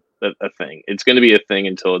obviously a thing. It's going to be a thing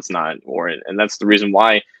until it's not. And that's the reason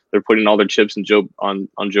why they're putting all their chips in on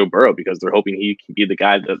Joe Burrow, because they're hoping he can be the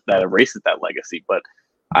guy that erases that legacy. But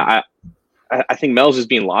I think Mel's just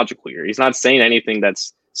being logical here. He's not saying anything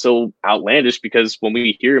that's so outlandish, because when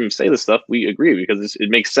we hear him say this stuff, we agree because it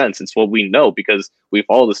makes sense. It's what we know because we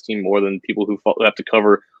follow this team more than people who have to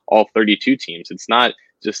cover all 32 teams. It's not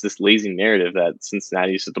just this lazy narrative that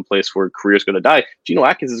Cincinnati is at the place where careers going to die. Geno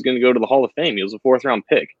Atkins is going to go to the Hall of Fame. He was a 4th-round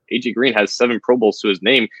pick. A.J. Green has 7 Pro Bowls to his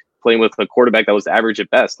name, playing with a quarterback that was average at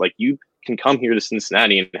best. Like, you can come here to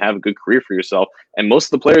Cincinnati and have a good career for yourself. And most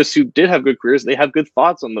of the players who did have good careers, they have good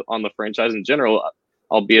thoughts on the franchise in general,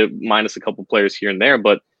 albeit minus a couple players here and there.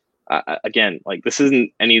 But again, like, this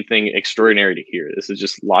isn't anything extraordinary to hear. This is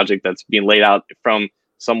just logic that's being laid out from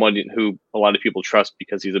someone who a lot of people trust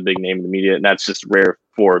because he's a big name in the media, and that's just rare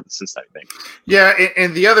for the Cincinnati Bengals. Yeah,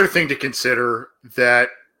 and the other thing to consider that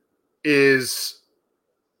plays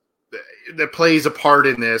a part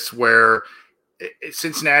in this, where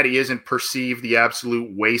Cincinnati isn't perceived the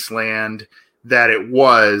absolute wasteland that it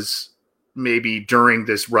was maybe during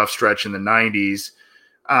this rough stretch in the 90s.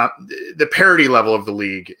 The parity level of the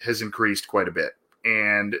league has increased quite a bit.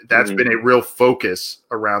 And that's been a real focus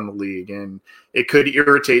around the league. And it could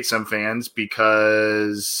irritate some fans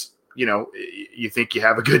because, you think you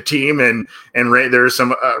have a good team and there's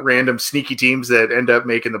some random sneaky teams that end up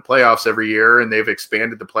making the playoffs every year, and they've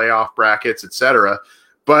expanded the playoff brackets, etc.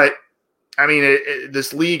 But I mean,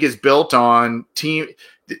 this league is built on team.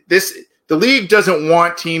 The league doesn't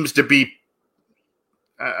want teams to be,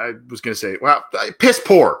 I was going to say, piss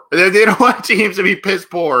poor. They don't want teams to be piss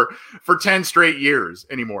poor for 10 straight years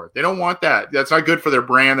anymore. They don't want that. That's not good for their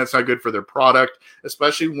brand. That's not good for their product,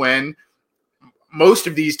 especially when most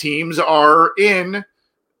of these teams are in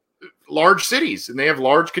large cities and they have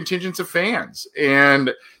large contingents of fans.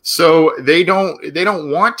 And so they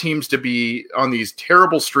don't want teams to be on these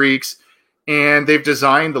terrible streaks, and they've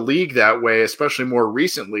designed the league that way, especially more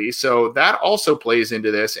recently. So that also plays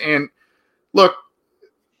into this. And look,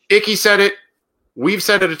 Icky said it. We've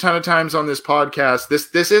said it a ton of times on this podcast.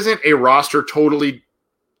 This isn't a roster totally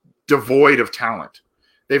devoid of talent.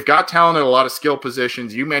 They've got talent at a lot of skill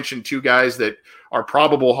positions. You mentioned 2 guys that are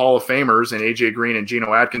probable Hall of Famers and AJ Green and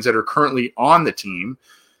Geno Atkins that are currently on the team.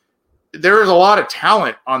 There is a lot of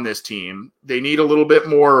talent on this team. They need a little bit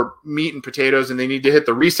more meat and potatoes, and they need to hit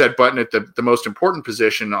the reset button at the most important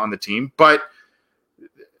position on the team. But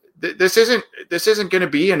this isn't going to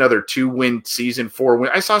be another 2-win season,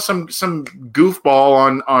 4-win. I saw some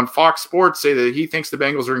goofball on Fox Sports say that he thinks the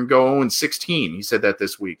Bengals are going to go 0-16. He said that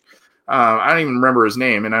this week. I don't even remember his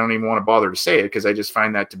name, and I don't even want to bother to say it because I just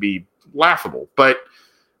find that to be laughable. But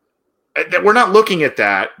we're not looking at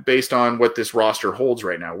that based on what this roster holds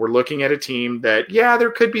right now. We're looking at a team that,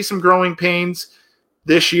 there could be some growing pains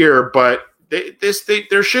this year, but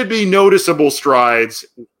there should be noticeable strides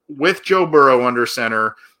with Joe Burrow under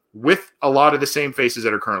center, with a lot of the same faces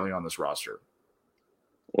that are currently on this roster.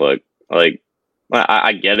 Look,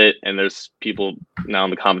 I get it, and there's people now in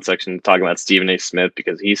the comment section talking about Stephen A. Smith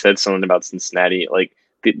because he said something about Cincinnati.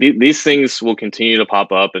 These things will continue to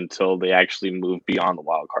pop up until they actually move beyond the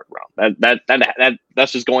wild card round.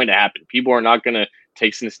 That's just going to happen. People are not going to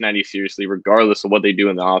take Cincinnati seriously, regardless of what they do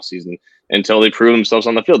in the offseason, until they prove themselves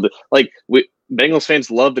on the field. Bengals fans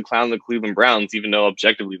love to clown the Cleveland Browns, even though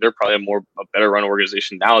objectively they're probably a better run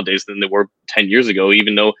organization nowadays than they were 10 years ago,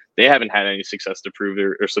 even though they haven't had any success to prove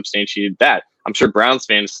or substantiate that. I'm sure Browns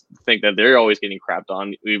fans think that they're always getting crapped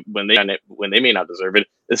on when they may not deserve it.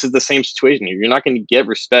 This is the same situation here. You're not going to get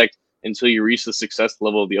respect until you reach the success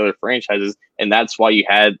level of the other franchises, and that's why you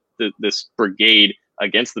had this brigade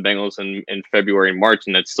against the Bengals in February and March,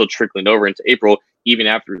 and that's still trickling over into April, even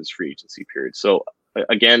after this free agency period. So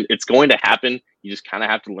again, it's going to happen. You just kind of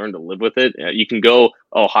have to learn to live with it. You can go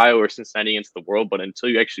Ohio or Cincinnati against the world, but until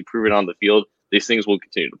you actually prove it on the field, these things will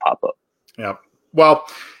continue to pop up. Yeah. Well,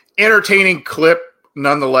 entertaining clip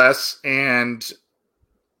nonetheless, and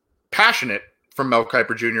passionate from Mel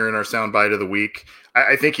Kiper Jr. in our soundbite of the week.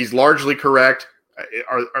 I think he's largely correct.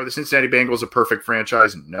 Are the Cincinnati Bengals a perfect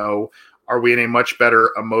franchise? No. Are we in a much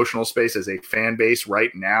better emotional space as a fan base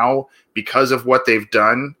right now because of what they've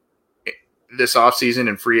done this offseason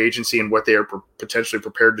and free agency and what they are potentially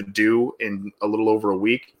prepared to do in a little over a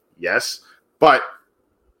week? Yes. But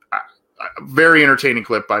a very entertaining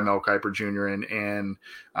clip by Mel Kiper Jr. and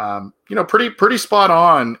pretty spot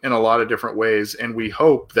on in a lot of different ways. And we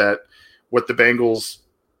hope that what the Bengals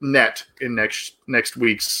net in next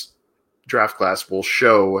week's draft class will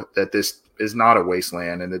show that this is not a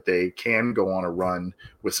wasteland and that they can go on a run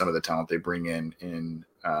with some of the talent they bring in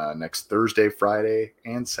next Thursday, Friday,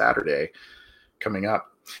 and Saturday coming up.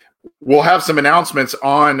 We'll have some announcements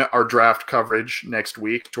on our draft coverage next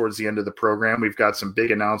week towards the end of the program. We've got some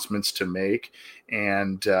big announcements to make,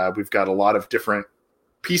 and we've got a lot of different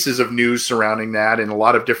pieces of news surrounding that and a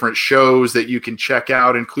lot of different shows that you can check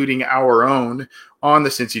out, including our own on the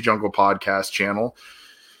Cincy Jungle podcast channel.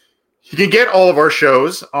 You can get all of our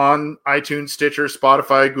shows on iTunes, Stitcher,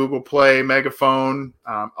 Spotify, Google Play, Megaphone,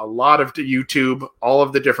 a lot of YouTube, all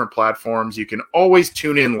of the different platforms. You can always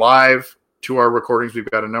tune in live to our recordings. We've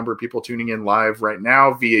got a number of people tuning in live right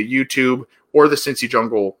now via YouTube or the Cincy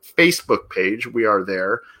Jungle Facebook page. We are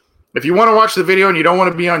there. If you want to watch the video and you don't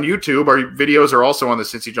want to be on YouTube, our videos are also on the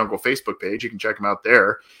Cincy Jungle Facebook page. You can check them out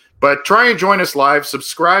there. But try and join us live.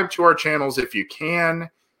 Subscribe to our channels if you can.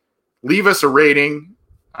 Leave us a rating.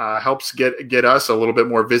 Helps get us a little bit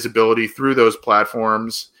more visibility through those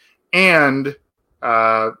platforms, and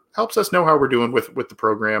helps us know how we're doing with the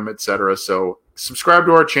program, etc. So subscribe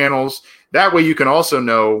to our channels. That way you can also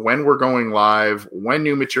know when we're going live, when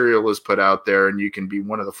new material is put out there, and you can be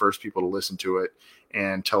one of the first people to listen to it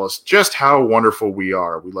and tell us just how wonderful we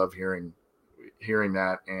are. We love hearing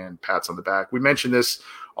that and pats on the back. We mentioned this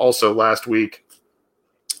also last week.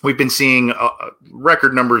 We've been seeing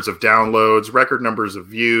record numbers of downloads, record numbers of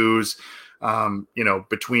views,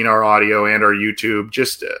 between our audio and our YouTube.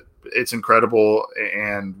 Just it's incredible,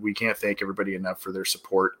 and we can't thank everybody enough for their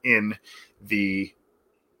support in the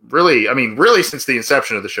really since the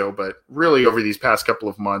inception of the show, but really over these past couple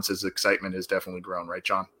of months as excitement has definitely grown. Right,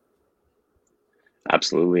 John?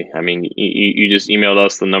 Absolutely. I mean, you just emailed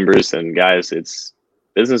us the numbers, and guys, it's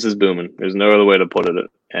business is booming. There's no other way to put it.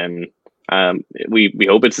 And we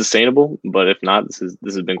hope it's sustainable, but if not, this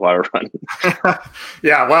has been quite a run.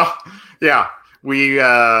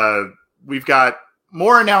 We've got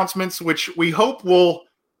more announcements, which we hope will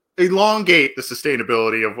elongate the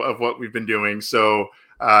sustainability of what we've been doing. So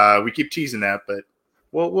we keep teasing that, but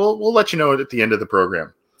we'll let you know at the end of the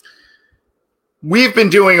program. We've been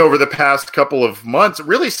doing over the past couple of months,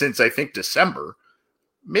 really since I think December,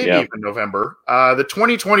 maybe even November, the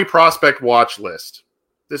 2020 prospect watch list.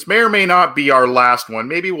 This may or may not be our last one.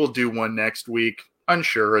 Maybe we'll do one next week.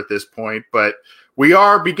 Unsure at this point, but we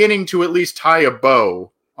are beginning to at least tie a bow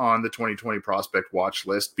on the 2020 prospect watch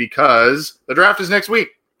list because the draft is next week.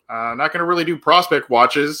 Not going to really do prospect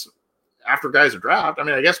watches after guys are drafted. I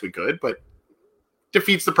mean, I guess we could, but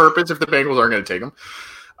defeats the purpose if the Bengals aren't going to take them.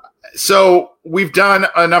 So we've done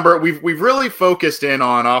a number. We've really focused in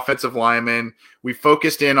on offensive linemen. We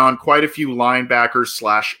focused in on quite a few linebackers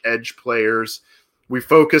 / edge players. We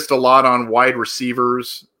focused a lot on wide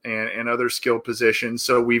receivers and other skill positions.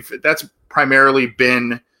 So that's primarily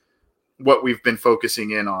been what we've been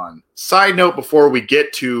focusing in on. Side note, before we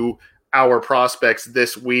get to our prospects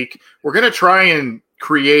this week, we're going to try and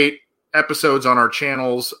create episodes on our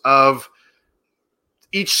channels of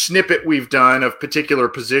each snippet we've done of particular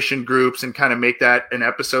position groups and kind of make that an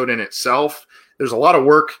episode in itself. There's a lot of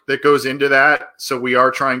work that goes into that, so we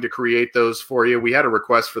are trying to create those for you. We had a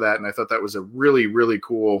request for that, and I thought that was a really, really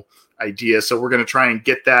cool idea. So we're going to try and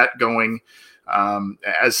get that going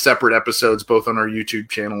as separate episodes, both on our YouTube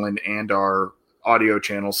channel and our audio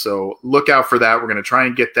channel. So look out for that. We're going to try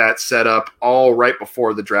and get that set up all right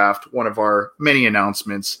before the draft, one of our many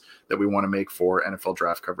announcements that we want to make for NFL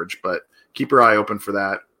draft coverage. But keep your eye open for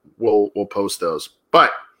that. We'll post those.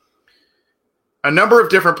 But a number of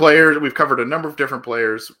different players. We've covered a number of different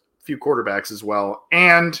players, a few quarterbacks as well.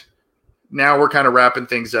 And now we're kind of wrapping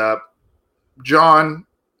things up. John,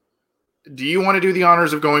 do you want to do the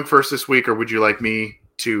honors of going first this week, or would you like me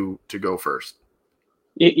to go first?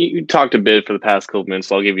 You talked a bit for the past couple minutes,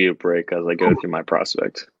 so I'll give you a break as I go through my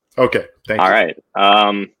prospect. Okay, thank you. All right.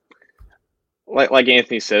 Like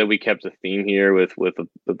Anthony said, we kept a theme here with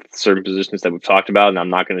certain positions that we've talked about, and I'm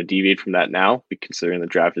not going to deviate from that now, considering the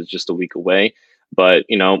draft is just a week away. But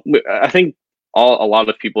I think a lot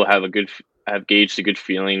of people have gauged a good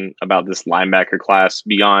feeling about this linebacker class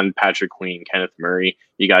beyond Patrick Queen, Kenneth Murray.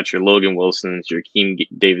 You got your Logan Wilsons, your Akeem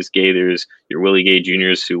Davis Gaithers, your Willie Gay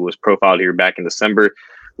Jr.'s, who was profiled here back in December.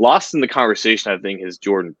 Lost in the conversation, I think, is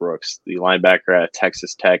Jordan Brooks, the linebacker at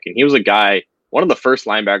Texas Tech, and he was a guy. One of the first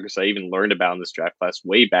linebackers I even learned about in this draft class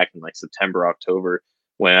way back in September, October,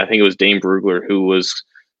 when I think it was Dane Brugler who was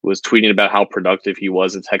tweeting about how productive he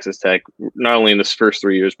was at Texas Tech, not only in his first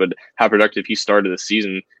 3 years, but how productive he started the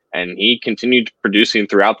season. And he continued producing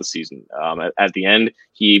throughout the season. At the end,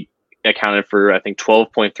 he accounted for, I think,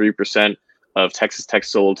 12.3% of Texas Tech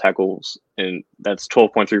solo tackles, and that's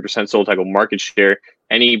 12.3% solo tackle market share.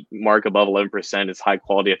 Any mark above 11% is high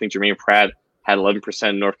quality. I think Jermaine Pratt had 11%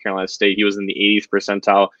 in North Carolina State. He was in the 80th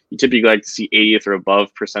percentile. You typically like to see 80th or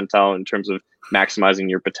above percentile in terms of maximizing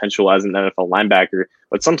your potential as an NFL linebacker.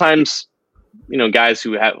 But sometimes, guys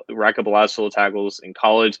who rack up a lot of solo tackles in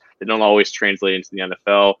college, they don't always translate into the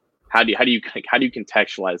NFL. How do you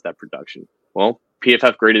contextualize that production? Well,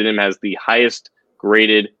 PFF graded him as the highest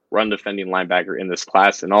graded run defending linebacker in this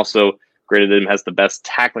class, and also graded him as the best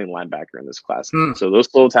tackling linebacker in this class. So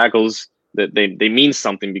those solo tackles, that they mean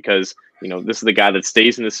something because this is the guy that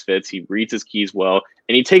stays in his fits. He reads his keys well,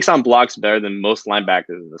 and he takes on blocks better than most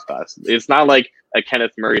linebackers in this class. It's not like a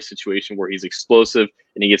Kenneth Murray situation where he's explosive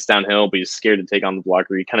and he gets downhill, but he's scared to take on the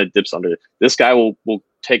blocker. He kind of dips under it. This guy will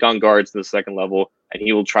take on guards to the second level, and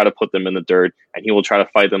he will try to put them in the dirt, and he will try to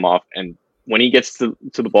fight them off. And when he gets to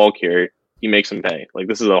the ball carrier, he makes them pay.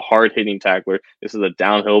 This is a hard-hitting tackler. This is a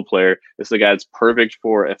downhill player. This is a guy that's perfect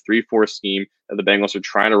for a 3-4 scheme that the Bengals are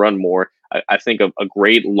trying to run more. I think a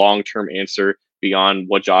great long-term answer beyond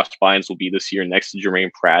what Josh Bynes will be this year next to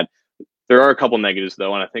Jermaine Pratt. There are a couple negatives,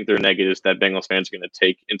 though, and I think they're negatives that Bengals fans are going to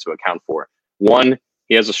take into account for. One,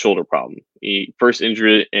 he has a shoulder problem. He first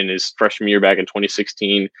injured it in his freshman year back in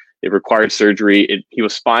 2016. It required surgery. He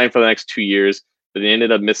was fine for the next 2 years, but he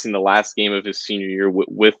ended up missing the last game of his senior year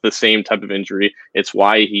with the same type of injury. It's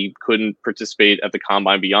why he couldn't participate at the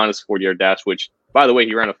combine beyond his 40-yard dash, which, by the way,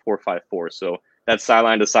 he ran a 4.54. So that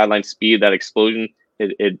sideline-to-sideline speed, that explosion,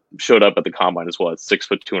 it showed up at the combine as well. It's 6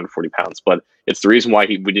 foot, 240 pounds. But it's the reason why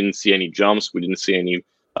we didn't see any jumps. We didn't see any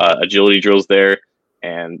agility drills there.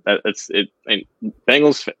 And that's it. And the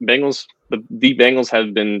Bengals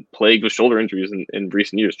have been plagued with shoulder injuries in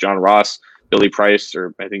recent years. John Ross, Billy Price,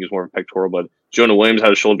 or I think it's more of a pectoral, but Jonah Williams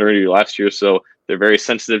had a shoulder injury last year. So they're very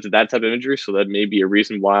sensitive to that type of injury. So that may be a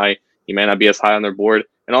reason why he may not be as high on their board.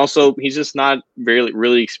 And also, he's just not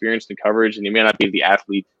really experienced in coverage, and he may not be the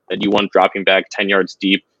athlete that you want dropping back 10 yards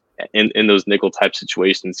deep in those nickel type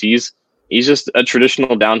situations. He's just a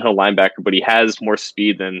traditional downhill linebacker, but he has more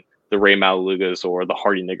speed than the Ray Malalugas or the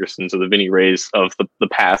Hardy Nickersons or the Vinny Rays of the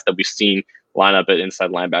past that we've seen line up at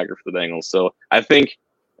inside linebacker for the Bengals. So I think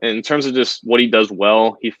in terms of just what he does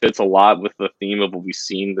well, he fits a lot with the theme of what we've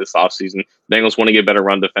seen this offseason. The Bengals want to get better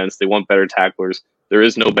run defense. They want better tacklers. There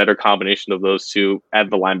is no better combination of those two at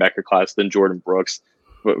the linebacker class than Jordan Brooks.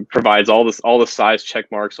 Provides all the size check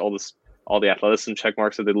marks, all this all the athleticism check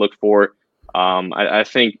marks that they look for. I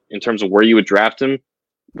think in terms of where you would draft him,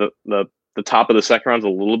 the top of the second round is a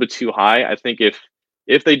little bit too high. I think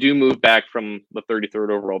if they do move back from the 33rd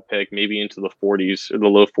overall pick, maybe into the 40s or the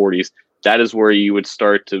low 40s, that is where you would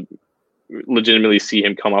start to legitimately see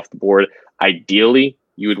him come off the board. Ideally,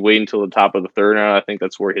 you would wait until the top of the third round. I think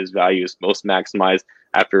that's where his value is most maximized.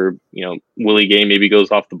 After, Willie Gay maybe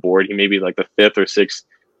goes off the board, he may be like the 5th or 6th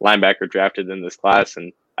linebacker drafted in this class.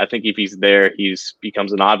 And I think if he's there,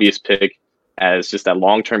 becomes an obvious pick as just that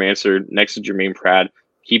long-term answer next to Jermaine Pratt.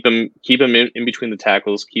 Keep him in between the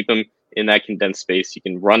tackles, keep him in that condensed space. He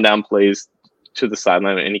can run down plays to the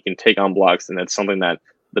sideline and he can take on blocks. And that's something that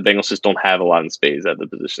the Bengals just don't have a lot in space at the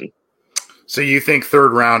position. So you think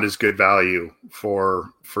third round is good value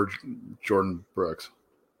for Jordan Brooks?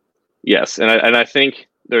 Yes, and I think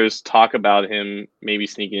there's talk about him maybe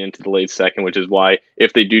sneaking into the late second, which is why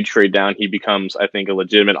if they do trade down, he becomes, I think, a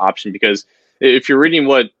legitimate option. Because if you're hearing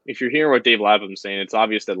what Dave Lapham's saying, it's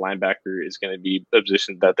obvious that linebacker is going to be a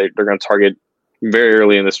position that they're going to target very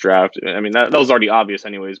early in this draft. I mean, that was already obvious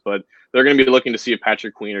anyways, but they're going to be looking to see if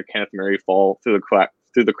Patrick Queen or Kenneth Murray fall through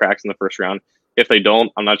the cracks in the first round. If they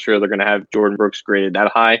don't, I'm not sure they're going to have Jordan Brooks graded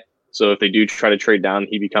that high. So if they do try to trade down,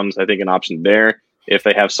 he becomes, I think, an option there. If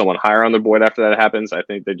they have someone higher on the board after that happens, I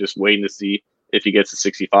think they're just waiting to see if he gets to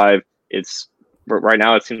 65. Right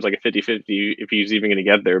now it seems like a 50-50 if he's even going to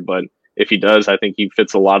get there. But if he does, I think he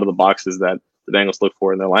fits a lot of the boxes that the Bengals look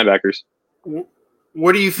for in their linebackers.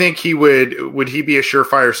 What do you think he would he be a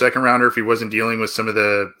surefire second rounder if he wasn't dealing with some of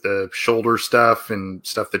the shoulder stuff and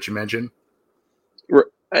stuff that you mentioned?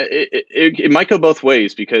 It might go both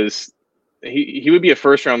ways because he would be a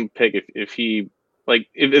first round pick if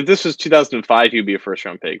if this was 2005, he would be a first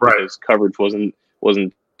round pick because coverage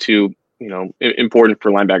wasn't too important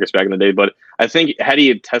for linebackers back in the day. But I think had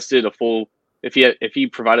he tested if he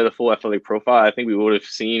provided a full athletic profile, I think we would have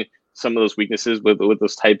seen some of those weaknesses with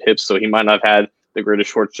those tight hips. So he might not have had the greatest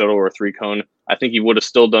short shuttle or 3-cone. I think he would have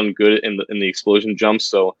still done good in the explosion jumps.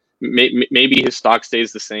 So maybe his stock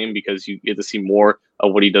stays the same because you get to see more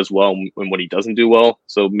of what he does well and what he doesn't do well.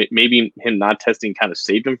 So maybe him not testing kind of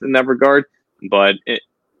saved him in that regard. But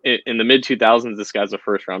in the mid-2000s, this guy's a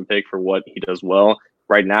first-round pick for what he does well.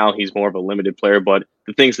 Right now, he's more of a limited player, but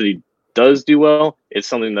the things that he does do well is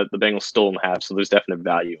something that the Bengals still don't have, so there's definite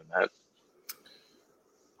value in that.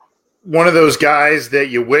 One of those guys that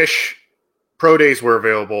you wish pro days were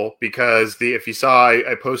available because if you saw,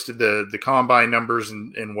 I posted the combine numbers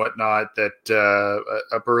and whatnot that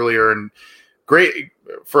up earlier, and great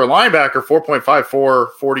for a linebacker, 4.54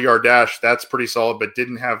 40-yard dash. That's pretty solid, but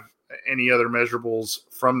didn't have any other measurables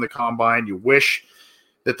from the combine. You wish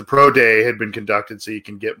that the pro day had been conducted so you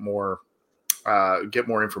can get more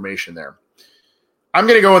information there. I'm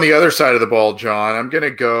going to go on the other side of the ball, John. I'm going to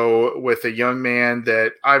go with a young man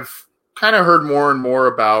that I've kind of heard more and more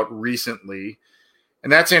about recently,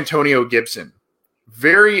 and that's Antonio Gibson.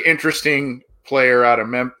 Very interesting player out of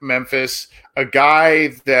Memphis, a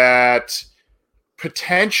guy that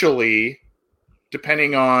potentially,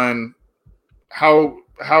 depending on how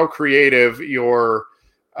creative your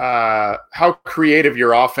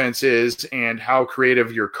offense is and how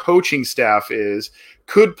creative your coaching staff is,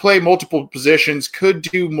 could play multiple positions, could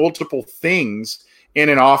do multiple things in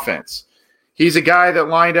an offense. He's a guy that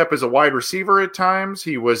lined up as a wide receiver at times.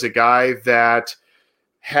 He was a guy that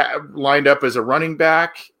lined up as a running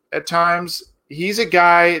back at times. He's a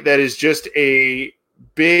guy that is just a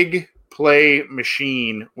big play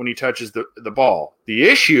machine when he touches the ball. The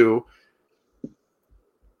issue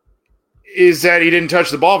is that he didn't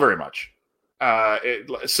touch the ball very much.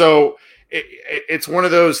 So it's one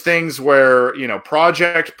of those things where,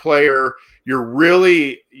 project player, you're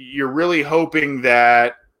really hoping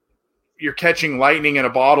that you're catching lightning in a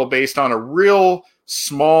bottle based on a real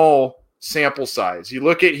small sample size. You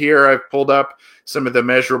look at here, I've pulled up some of the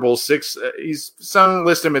measurables. Some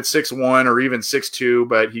list him at 6'1" or even 6'2",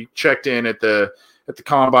 but he checked in at the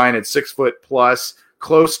combine at 6 foot plus,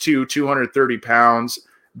 close to 230 pounds,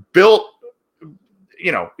 built,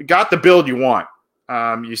 got the build you want.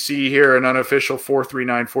 You see here an unofficial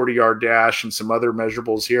 4.39 40-yard dash and some other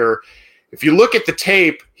measurables here. If you look at the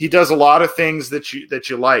tape, he does a lot of things that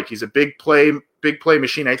you like. He's a big play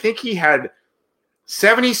machine. I think he had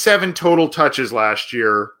 77 total touches last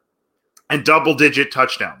year and double-digit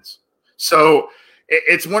touchdowns. So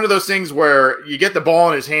it's one of those things where you get the ball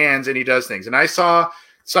in his hands and he does things. And I saw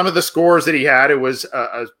some of the scores that he had. It was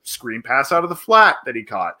a screen pass out of the flat that he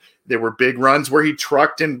caught. There were big runs where he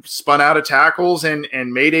trucked and spun out of tackles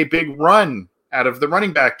and made a big run out of the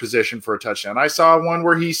running back position for a touchdown. I saw one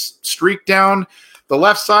where he streaked down the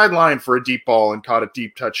left sideline for a deep ball and caught a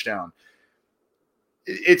deep touchdown.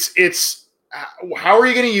 it's how are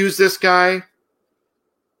you going to use this guy?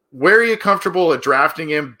 Where are you comfortable at drafting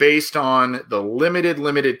him based on the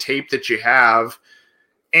limited tape that you have?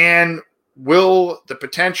 And will the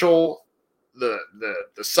potential, the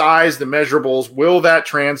size, the measurables, will that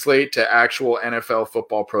translate to actual NFL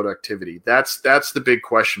football productivity? That's the big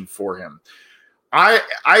question for him.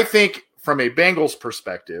 I think from a Bengals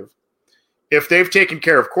perspective, if they've taken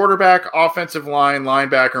care of quarterback, offensive line,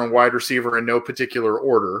 linebacker, and wide receiver in no particular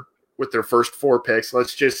order with their first 4 picks,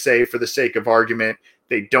 let's just say for the sake of argument,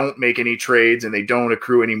 they don't make any trades and they don't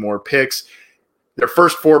accrue any more picks. Their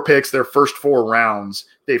first 4 picks, their first 4 rounds,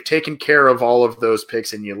 they've taken care of all of those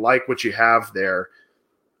picks and you like what you have there.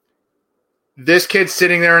 This kid's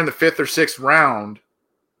sitting there in the 5th or 6th round,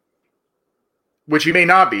 which he may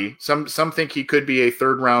not be. Some think he could be a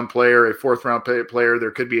 3rd round player, a 4th round player.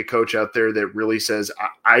 There could be a coach out there that really says,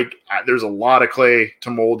 I there's a lot of clay to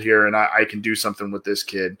mold here and I can do something with this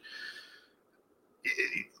kid.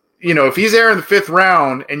 You know, if he's there in the 5th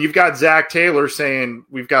round and you've got Zach Taylor saying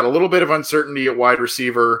we've got a little bit of uncertainty at wide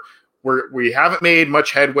receiver, we haven't made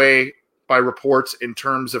much headway by reports in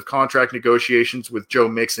terms of contract negotiations with Joe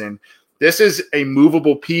Mixon. This is a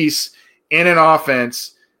movable piece in an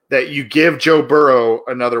offense that you give Joe Burrow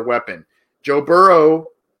another weapon. Joe Burrow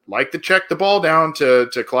liked to check the ball down to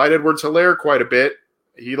Clyde Edwards-Helaire quite a bit.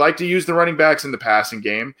 He liked to use the running backs in the passing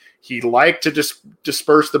game. He liked to just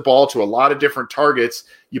disperse the ball to a lot of different targets.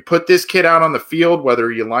 You put this kid out on the field,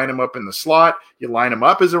 whether you line him up in the slot, you line him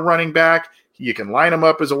up as a running back, you can line him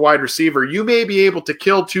up as a wide receiver. You may be able to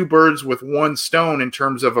kill 2 birds with 1 stone in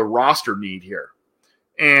terms of a roster need here.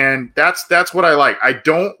 And that's what I like. I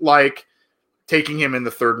don't like taking him in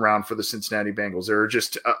the 3rd round for the Cincinnati Bengals. There are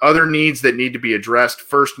just other needs that need to be addressed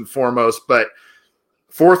first and foremost, but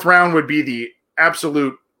 4th round would be the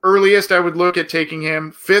absolute earliest I would look at taking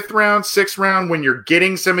him. 5th round, 6th round, when you're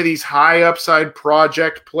getting some of these high upside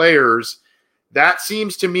project players, that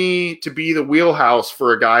seems to me to be the wheelhouse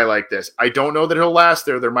for a guy like this. I don't know that he'll last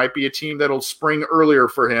there. There might be a team that'll spring earlier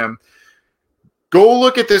for him. Go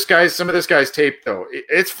look at some of this guy's tape though.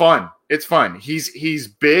 It's fun. It's fun. He's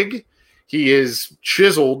big. He is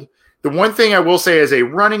chiseled. The one thing I will say as a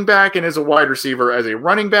running back and as a wide receiver, as a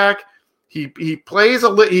running back, he plays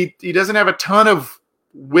he doesn't have a ton of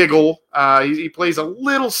wiggle. He plays a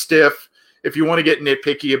little stiff if you want to get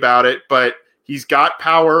nitpicky about it, but he's got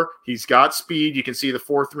power. He's got speed. You can see the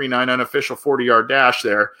 4.39 unofficial 40-yard dash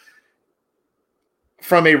there.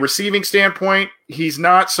 From a receiving standpoint, he's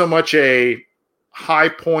not so much a high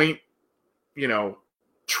point,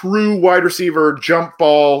 true wide receiver, jump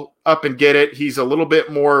ball, up and get it. He's a little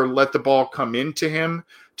bit more let the ball come into him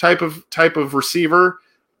type of receiver,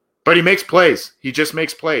 but he makes plays. He just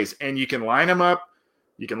makes plays, and you can line him up.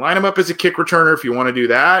 You can line him up as a kick returner if you want to do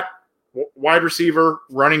that. Wide receiver,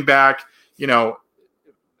 running back.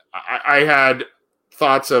 I had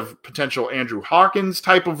thoughts of potential Andrew Hawkins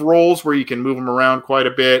type of roles where you can move him around quite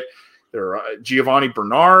a bit. Giovanni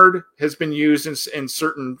Bernard has been used in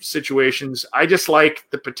certain situations. I just like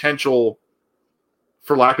the potential,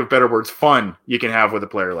 for lack of better words, fun you can have with a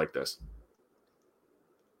player like this.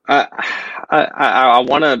 I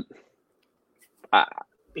want to.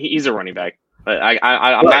 He's a running back, but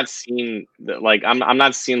I'm not seeing I'm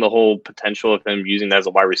not seeing the whole potential of him using that as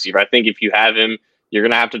a wide receiver. I think if you have him, you're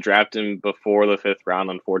gonna have to draft him before the 5th round,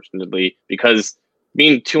 unfortunately, because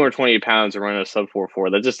being 228 pounds and running a sub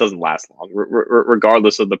 4.4, that just doesn't last long,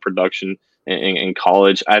 regardless of the production in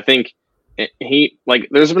college. I think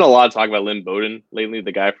there's been a lot of talk about Lynn Bowden lately,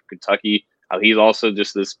 the guy from Kentucky. He's also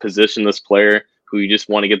just this positionless player who you just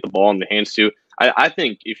want to get the ball in the hands to. I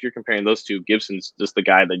think if you're comparing those two, Gibson's just the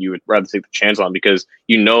guy that you would rather take the chance on because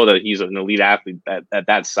you know that he's an elite athlete at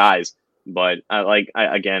that size. But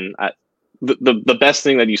the best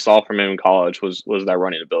thing that you saw from him in college was that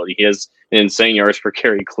running ability. He has an insane yards per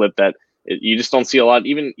carry clip that you just don't see a lot,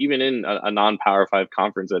 even in a non-Power 5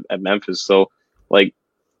 conference at Memphis. So, like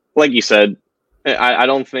you said, I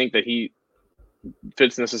don't think that he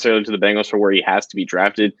fits necessarily to the Bengals for where he has to be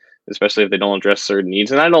drafted, especially if they don't address certain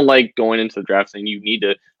needs. And I don't like going into the draft saying you need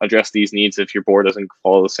to address these needs if your board doesn't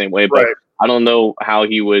follow the same way. But right. I don't know how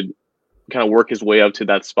he would kind of work his way up to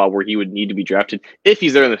that spot where he would need to be drafted. If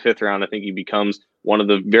he's there in the 5th round, I think he becomes one of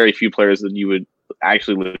the very few players that you would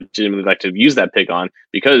actually legitimately like to use that pick on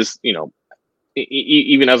because,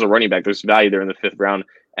 even as a running back, there's value there in the 5th round,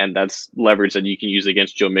 and that's leverage that you can use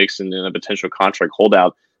against Joe Mixon in a potential contract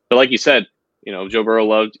holdout. But like you said, Joe Burrow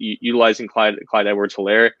loved utilizing Clyde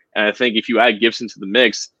Edwards-Helaire, and I think if you add Gibson to the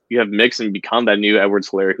mix, you have Mixon become that new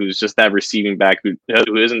Edwards-Helaire who's just that receiving back who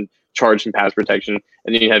isn't charge and pass protection,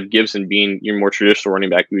 and then you have Gibson being your more traditional running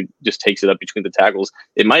back who just takes it up between the tackles.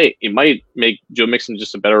 It might make Joe Mixon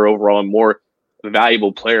just a better overall and more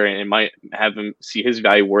valuable player, and it might have him see his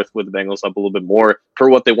value worth with the Bengals up a little bit more for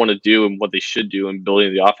what they want to do and what they should do in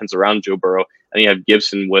building the offense around Joe Burrow. And you have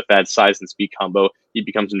Gibson with that size and speed combo. He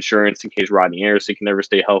becomes insurance in case Rodney Harrison can never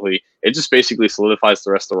stay healthy. It just basically solidifies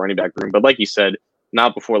the rest of the running back room. But like you said,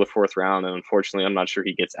 not before the 4th round, and unfortunately, I'm not sure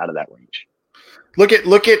he gets out of that range. Look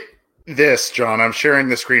at this, John. I'm sharing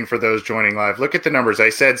the screen for those joining live. Look at the numbers. I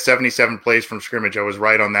said 77 plays from scrimmage. I was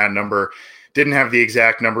right on that number. Didn't have the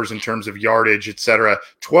exact numbers in terms of yardage, etc.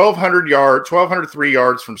 1,203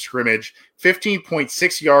 yards from scrimmage,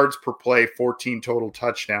 15.6 yards per play, 14 total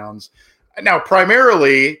touchdowns. Now,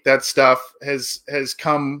 primarily, that stuff has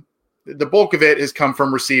come. The bulk of it has come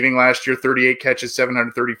from receiving last year. 38 catches,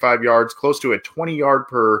 735 yards, close to a 20-yard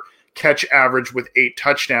per catch average with 8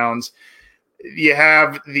 touchdowns. You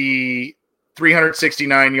have the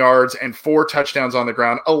 369 yards and 4 touchdowns on the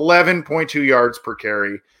ground, 11.2 yards per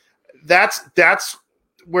carry. That's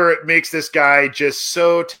where it makes this guy just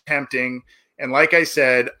so tempting. And like I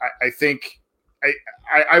said, I think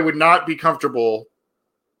I would not be comfortable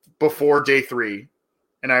before day 3.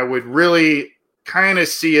 And I would really kind of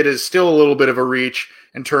see it as still a little bit of a reach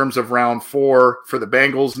in terms of round 4 for the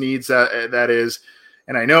Bengals needs. That is.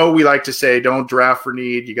 And I know we like to say, don't draft for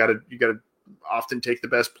need. You got to often take the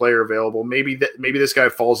best player available. Maybe this guy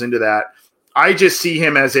falls into that. I just see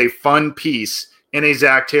him as a fun piece in a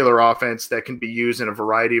Zach Taylor offense that can be used in a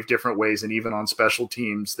variety of different ways, and even on special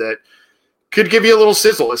teams that could give you a little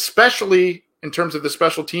sizzle, especially in terms of the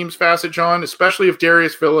special teams facet, John, especially if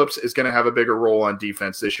Darius Phillips is going to have a bigger role on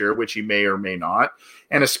defense this year, which he may or may not,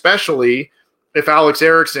 and especially if Alex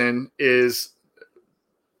Erickson is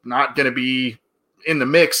not going to be in the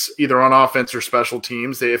mix either on offense or special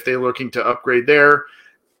teams. If they're looking to upgrade there,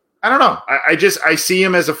 I don't know. I see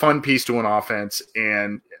him as a fun piece to an offense,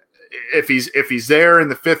 and if he's there in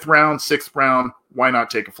the 5th round, 6th round, why not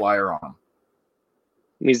take a flyer on him?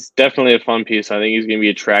 He's definitely a fun piece. I think he's going to be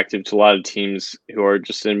attractive to a lot of teams who are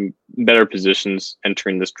just in better positions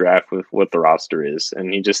entering this draft with what the roster is.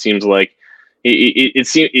 And he just seems like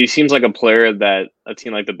he seems like a player that a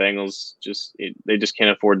team like the Bengals they just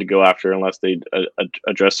can't afford to go after unless they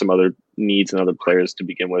address some other needs and other players to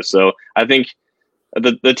begin with. So I think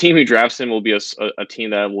the team who drafts him will be a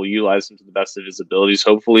team that will utilize him to the best of his abilities,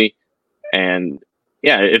 hopefully. And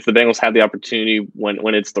yeah, if the Bengals have the opportunity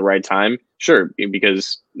when it's the right time, sure.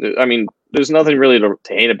 Because I mean, there's nothing really to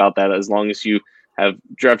hate about that as long as you have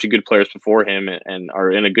drafted good players before him and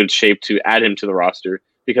are in a good shape to add him to the roster,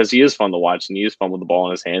 because he is fun to watch and he is fun with the ball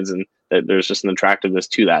in his hands, and there's just an attractiveness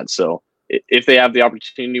to that. So if they have the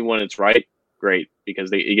opportunity when it's right, great, because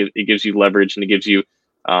it gives you leverage and it gives you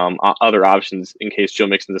other options in case Joe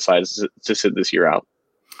Mixon decides to sit this year out.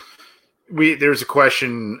 There's a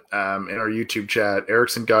question in our YouTube chat.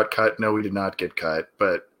 Erickson got cut. No, he did not get cut,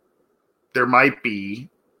 but there might be,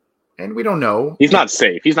 and we don't know. He's not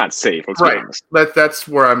safe. Let's be honest. That's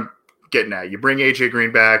where I'm getting at. You bring AJ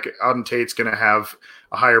Green back. Auden Tate's going to have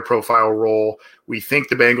a higher profile role. We think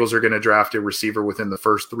the Bengals are going to draft a receiver within the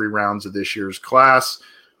first 3 rounds of this year's class.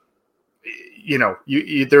 You know,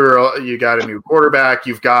 you got a new quarterback.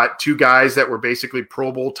 You've got 2 guys that were basically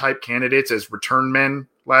Pro Bowl type candidates as return men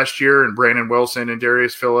last year, and Brandon Wilson and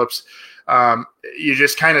Darius Phillips. You're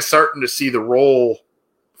just kind of starting to see the role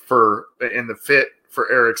and the fit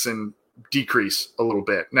for Erickson decrease a little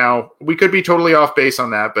bit. Now, we could be totally off base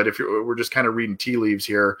on that, but we're just kind of reading tea leaves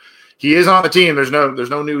here. He is on the team. There's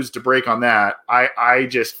no news to break on that. I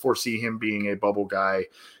just foresee him being a bubble guy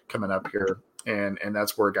coming up here, and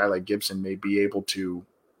that's where a guy like Gibson may be able to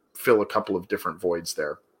fill a couple of different voids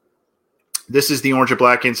there. This is the Orange and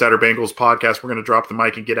Black Insider Bengals podcast. We're going to drop the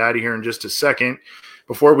mic and get out of here in just a second.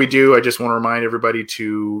 Before we do, I just want to remind everybody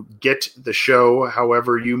to get the show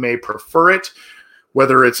however you may prefer it,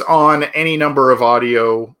 whether it's on any number of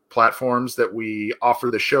audio platforms that we offer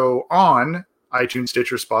the show on: iTunes,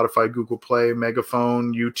 Stitcher, Spotify, Google Play,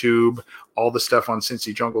 Megaphone, YouTube, all the stuff on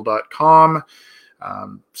CincyJungle.com.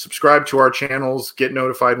 Subscribe to our channels, get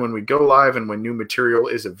notified when we go live and when new material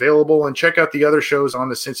is available, and check out the other shows on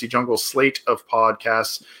the Cincy Jungle slate of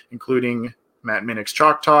podcasts, including Matt Minnick's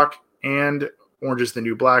Chalk Talk and Orange is the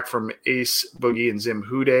New Black from Ace Boogie and Zim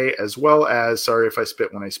Hude, as well as Sorry If I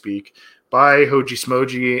Spit When I Speak by Hoji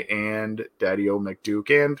Smoji and Daddy-O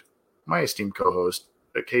McDuke, and my esteemed co-host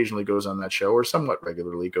occasionally goes on that show, or somewhat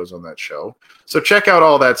regularly goes on that show. So check out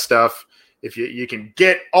all that stuff. If you can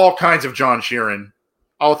get all kinds of John Sheeran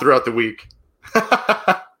all throughout the week.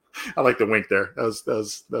 I like the wink there. That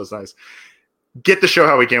was nice. Get the show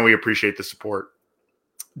how we can. We appreciate the support.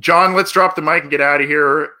 John, let's drop the mic and get out of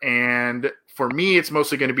here. And for me, it's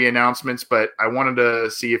mostly going to be announcements, but I wanted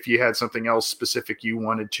to see if you had something else specific you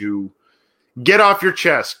wanted to get off your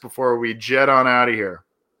chest before we jet on out of here.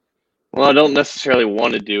 Well, I don't necessarily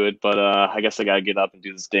want to do it, but I guess I got to get up and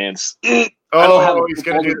do this dance. Oh, he's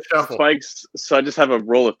going to do the shuffle. Spikes, so I just have a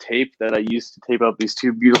roll of tape that I use to tape up these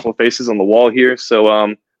two beautiful faces on the wall here. So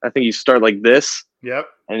I think you start like this. Yep.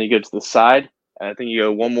 And you go to the side, and I think you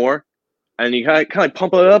go one more, and you kind of like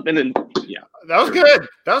pump it up, and then that was good.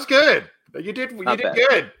 That was good. You did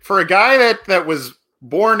good for a guy that was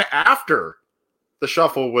born after the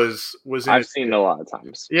shuffle was. I've seen it a lot of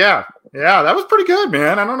times. Yeah, that was pretty good,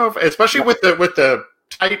 man. I don't know if, especially with the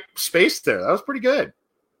tight space there, that was pretty good. It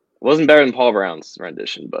wasn't better than Paul Brown's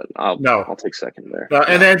rendition, but I'll take second there.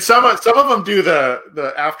 And then some of them do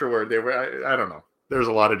the afterward. They were I don't know. There's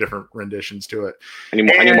a lot of different renditions to it. I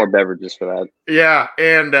need more beverages for that. Yeah,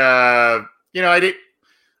 and I did.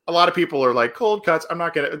 A lot of people are like cold cuts. I'm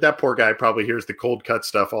not gonna. That poor guy probably hears the cold cut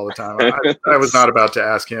stuff all the time. I was not about to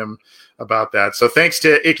ask him about that. So thanks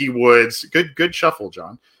to Icky Woods. Good shuffle,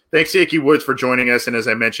 John. Thanks to Icky Woods for joining us. And as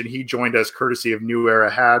I mentioned, he joined us courtesy of New Era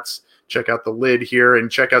hats. Check out the lid here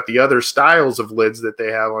and check out the other styles of lids that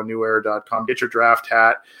they have on newera.com. Get your draft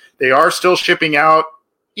hat. They are still shipping out,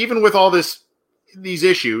 even with all these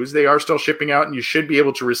issues. They are still shipping out, and you should be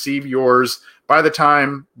able to receive yours by the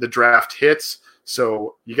time the draft hits.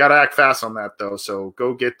 So you got to act fast on that, though. So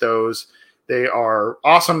go get those. They are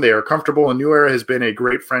awesome. They are comfortable. And New Era has been a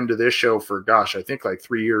great friend to this show for, I think like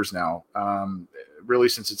 3 years now, really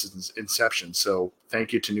since its inception. So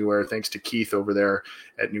thank you to New Era. Thanks to Keith over there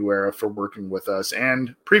at New Era for working with us.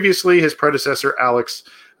 And previously, his predecessor, Alex,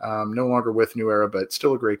 no longer with New Era, but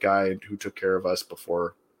still a great guy who took care of us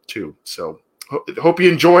before, too. So hope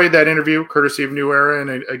you enjoyed that interview, courtesy of New Era.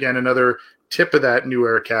 And again, another tip of that New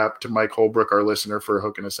Era cap to Mike Holbrook, our listener, for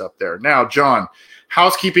hooking us up there. Now, John,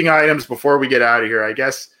 housekeeping items before we get out of here. I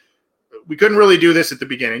guess we couldn't really do this at the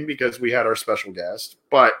beginning because we had our special guest,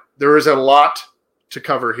 but there is a lot to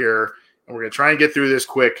cover here, and we're going to try and get through this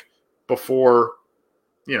quick before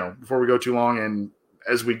we go too long and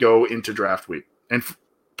as we go into draft week. And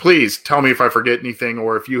please tell me if I forget anything,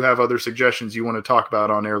 or if you have other suggestions you want to talk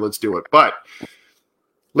about on air, let's do it. But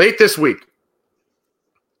late this week,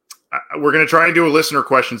 we're going to try and do a listener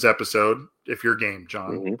questions episode if you're game,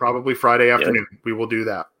 John. Mm-hmm. Probably Friday afternoon. Yep. We will do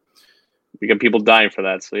that. We got people dying for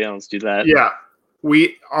that, so let's do that. Yeah.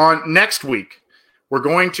 On next week, we're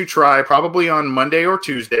going to try, probably on Monday or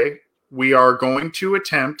Tuesday, we are going to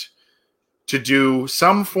attempt to do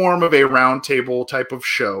some form of a roundtable type of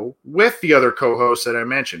show with the other co-hosts that I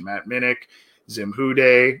mentioned, Matt Minnick, Zim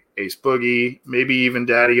Houday, Ace Boogie, maybe even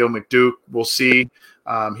Daddy-O McDuke. We'll see.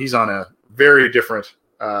 He's on a very different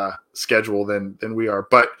schedule than we are,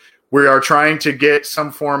 but we are trying to get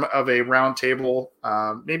some form of a roundtable,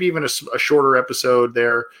 maybe even a shorter episode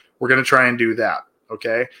there. We're going to try and do that.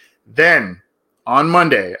 Okay. Then on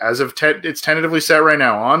Monday, as of it's tentatively set right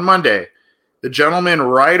now, on Monday, the gentleman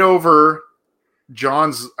right over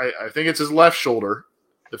John's, I think it's his left shoulder,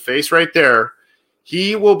 the face right there,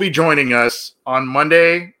 he will be joining us on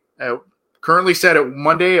Monday, currently set at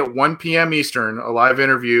Monday at 1 p.m. Eastern, a live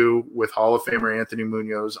interview with Hall of Famer Anthony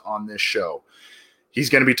Munoz on this show. He's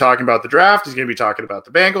going to be talking about the draft. He's going to be talking about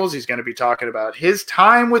the Bengals. He's going to be talking about his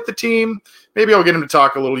time with the team. Maybe I'll get him to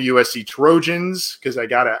talk a little USC Trojans because I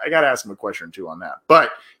gotta ask him a question or two on that.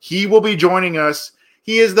 But he will be joining us.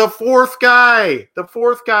 He is the fourth guy from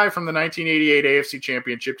the 1988 AFC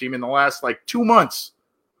Championship team in the last 2 months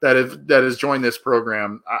that has joined this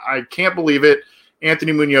program. I can't believe it.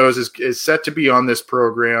 Anthony Munoz is set to be on this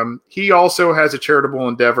program. He also has a charitable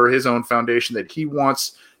endeavor, his own foundation that he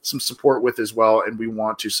wants some support with as well, and we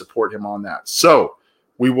want to support him on that. So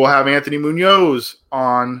we will have Anthony Munoz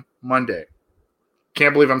on Monday.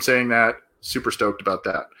 Can't believe I'm saying that. Super stoked about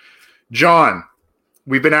that. John,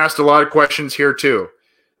 we've been asked a lot of questions here too.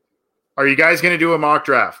 Are you guys going to do a mock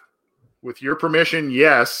draft? With your permission,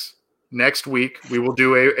 yes. Next week, we will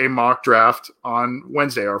do a mock draft on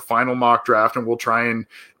Wednesday, our final mock draft, and we'll try and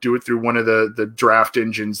do it through one of the draft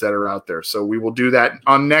engines that are out there. So we will do that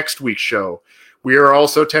on next week's show. We are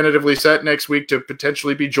also tentatively set next week to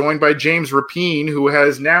potentially be joined by James Rapine, who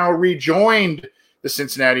has now rejoined the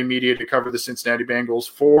Cincinnati media to cover the Cincinnati Bengals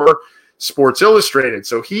for Sports Illustrated.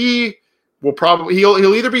 So he will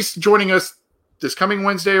he'll either be joining us this coming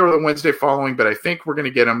Wednesday or the Wednesday following, but I think we're going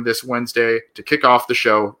to get him this Wednesday to kick off the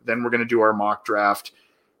show. Then we're going to do our mock draft,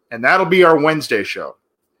 and that'll be our Wednesday show.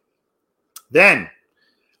 Then,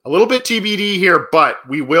 a little bit TBD here, but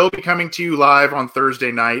we will be coming to you live on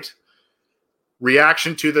Thursday night.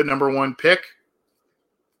 Reaction to the number one pick.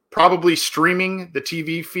 probably streaming the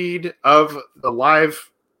TV feed of the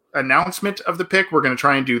live announcement of the pick. We're going to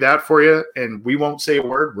try and do that for you, and we won't say a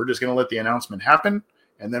word. We're just going to let the announcement happen,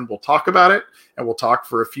 and then we'll talk about it, and we'll talk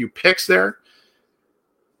for a few picks there.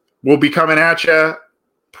 We'll be coming at you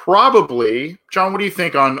probably. John, what do you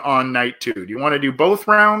think on night 2? Do you want to do both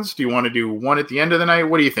rounds? Do you want to do one at the end of the night?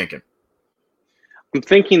 What are you thinking? I'm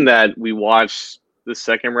thinking that we watch the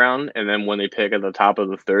second round, and then when they pick at the top of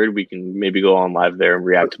the third, we can maybe go on live there and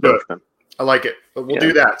react to both of them. I like it. But we'll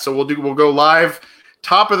do that. So we'll go live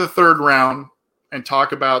top of the third round and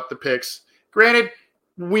talk about the picks. Granted,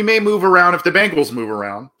 we may move around if the Bengals move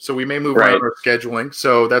around, so we may move around our scheduling.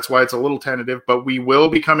 So that's why it's a little tentative, but we will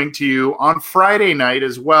be coming to you on Friday night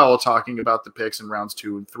as well, talking about the picks in rounds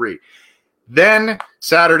 2 and 3. Then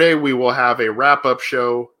Saturday, we will have a wrap-up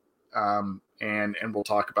show, and we'll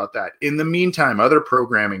talk about that. In the meantime, other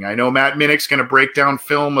programming. I know Matt Minnick's going to break down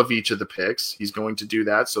film of each of the picks. He's going to do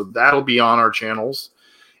that, so that'll be on our channels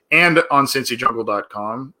and on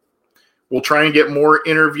CincyJungle.com. We'll try and get more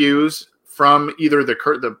interviews from either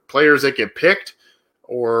the players that get picked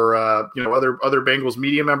or other Bengals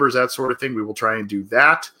media members, that sort of thing. We will try and do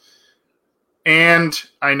that. And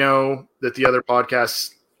I know that the other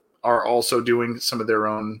podcasts are also doing some of their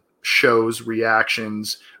own shows,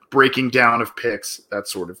 reactions, breaking down of picks, that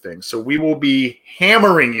sort of thing. So we will be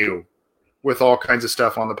hammering you with all kinds of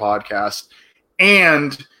stuff on the podcast.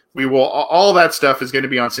 And we will, all that stuff is going to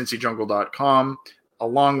be on CincyJungle.com,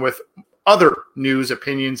 along with other news,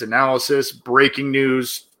 opinions, analysis, breaking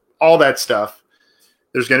news, all that stuff.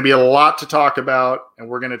 There's going to be a lot to talk about, and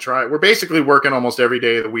we're basically working almost every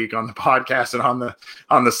day of the week on the podcast and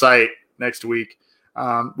on the site next week.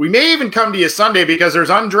 We may even come to you Sunday because there's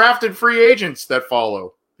undrafted free agents that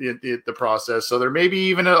follow the process. So there may be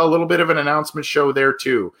even a little bit of an announcement show there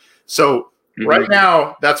too. So right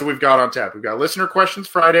now, that's what we've got on tap. We've got listener questions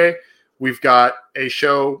Friday. We've got a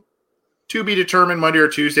show to be determined Monday or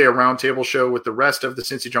Tuesday, a roundtable show with the rest of the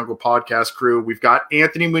Cincy Jungle podcast crew. We've got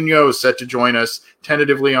Anthony Munoz set to join us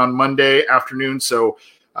tentatively on Monday afternoon. So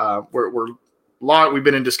we've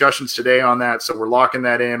been in discussions today on that. So we're locking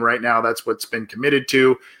that in right now. That's what's been committed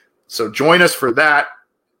to. So join us for that.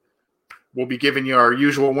 We'll be giving you our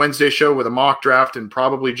usual Wednesday show with a mock draft and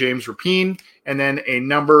probably James Rapine, and then a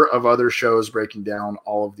number of other shows breaking down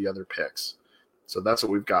all of the other picks. So that's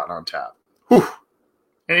what we've got on tap. Whew.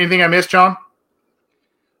 Anything I missed, John?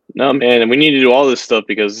 No, man, and we need to do all this stuff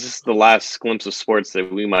because this is the last glimpse of sports that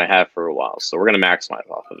we might have for a while. So we're going to maximize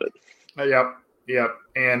off of it. Yep.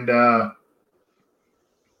 And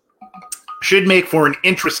should make for an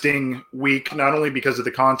interesting week, not only because of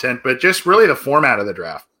the content, but just really the format of the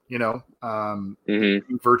draft.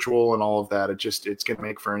 Virtual and all of that. It's going to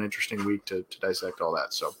make for an interesting week to dissect all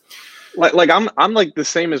that. So, I'm like the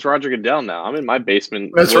same as Roger Goodell now. I'm in my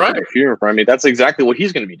basement. That's right. With a computer in front of me. That's exactly what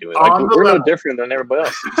he's going to be doing. We're no different than everybody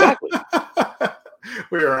else. Exactly.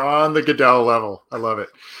 We are on the Goodell level. I love it.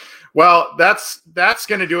 Well, that's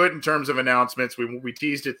going to do it in terms of announcements. We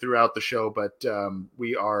teased it throughout the show, but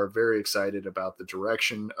we are very excited about the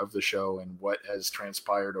direction of the show and what has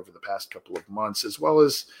transpired over the past couple of months, as well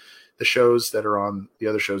as the shows that are on the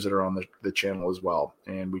other shows that are on the channel as well.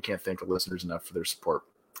 And we can't thank the listeners enough for their support.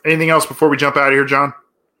 Anything else before we jump out of here, John?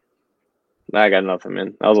 I got nothing,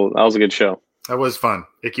 man. That was a good show. That was fun.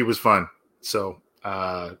 Icky was fun. So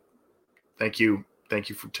thank you. Thank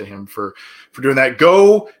you to him for doing that.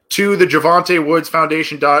 Go to the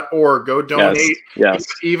JavanteWoodsFoundation.org. Go donate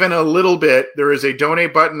even a little bit. There is a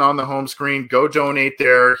donate button on the home screen. Go donate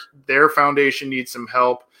there. Their foundation needs some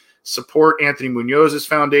help. Support Anthony Munoz's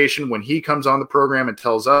foundation when he comes on the program and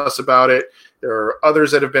tells us about it. There are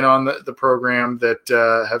others that have been on the program that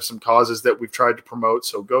have some causes that we've tried to promote.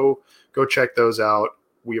 So go check those out.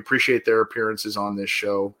 We appreciate their appearances on this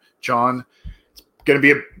show. John, it's going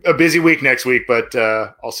to be a busy week next week, but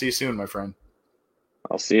I'll see you soon, my friend.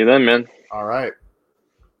 I'll see you then, man. All right.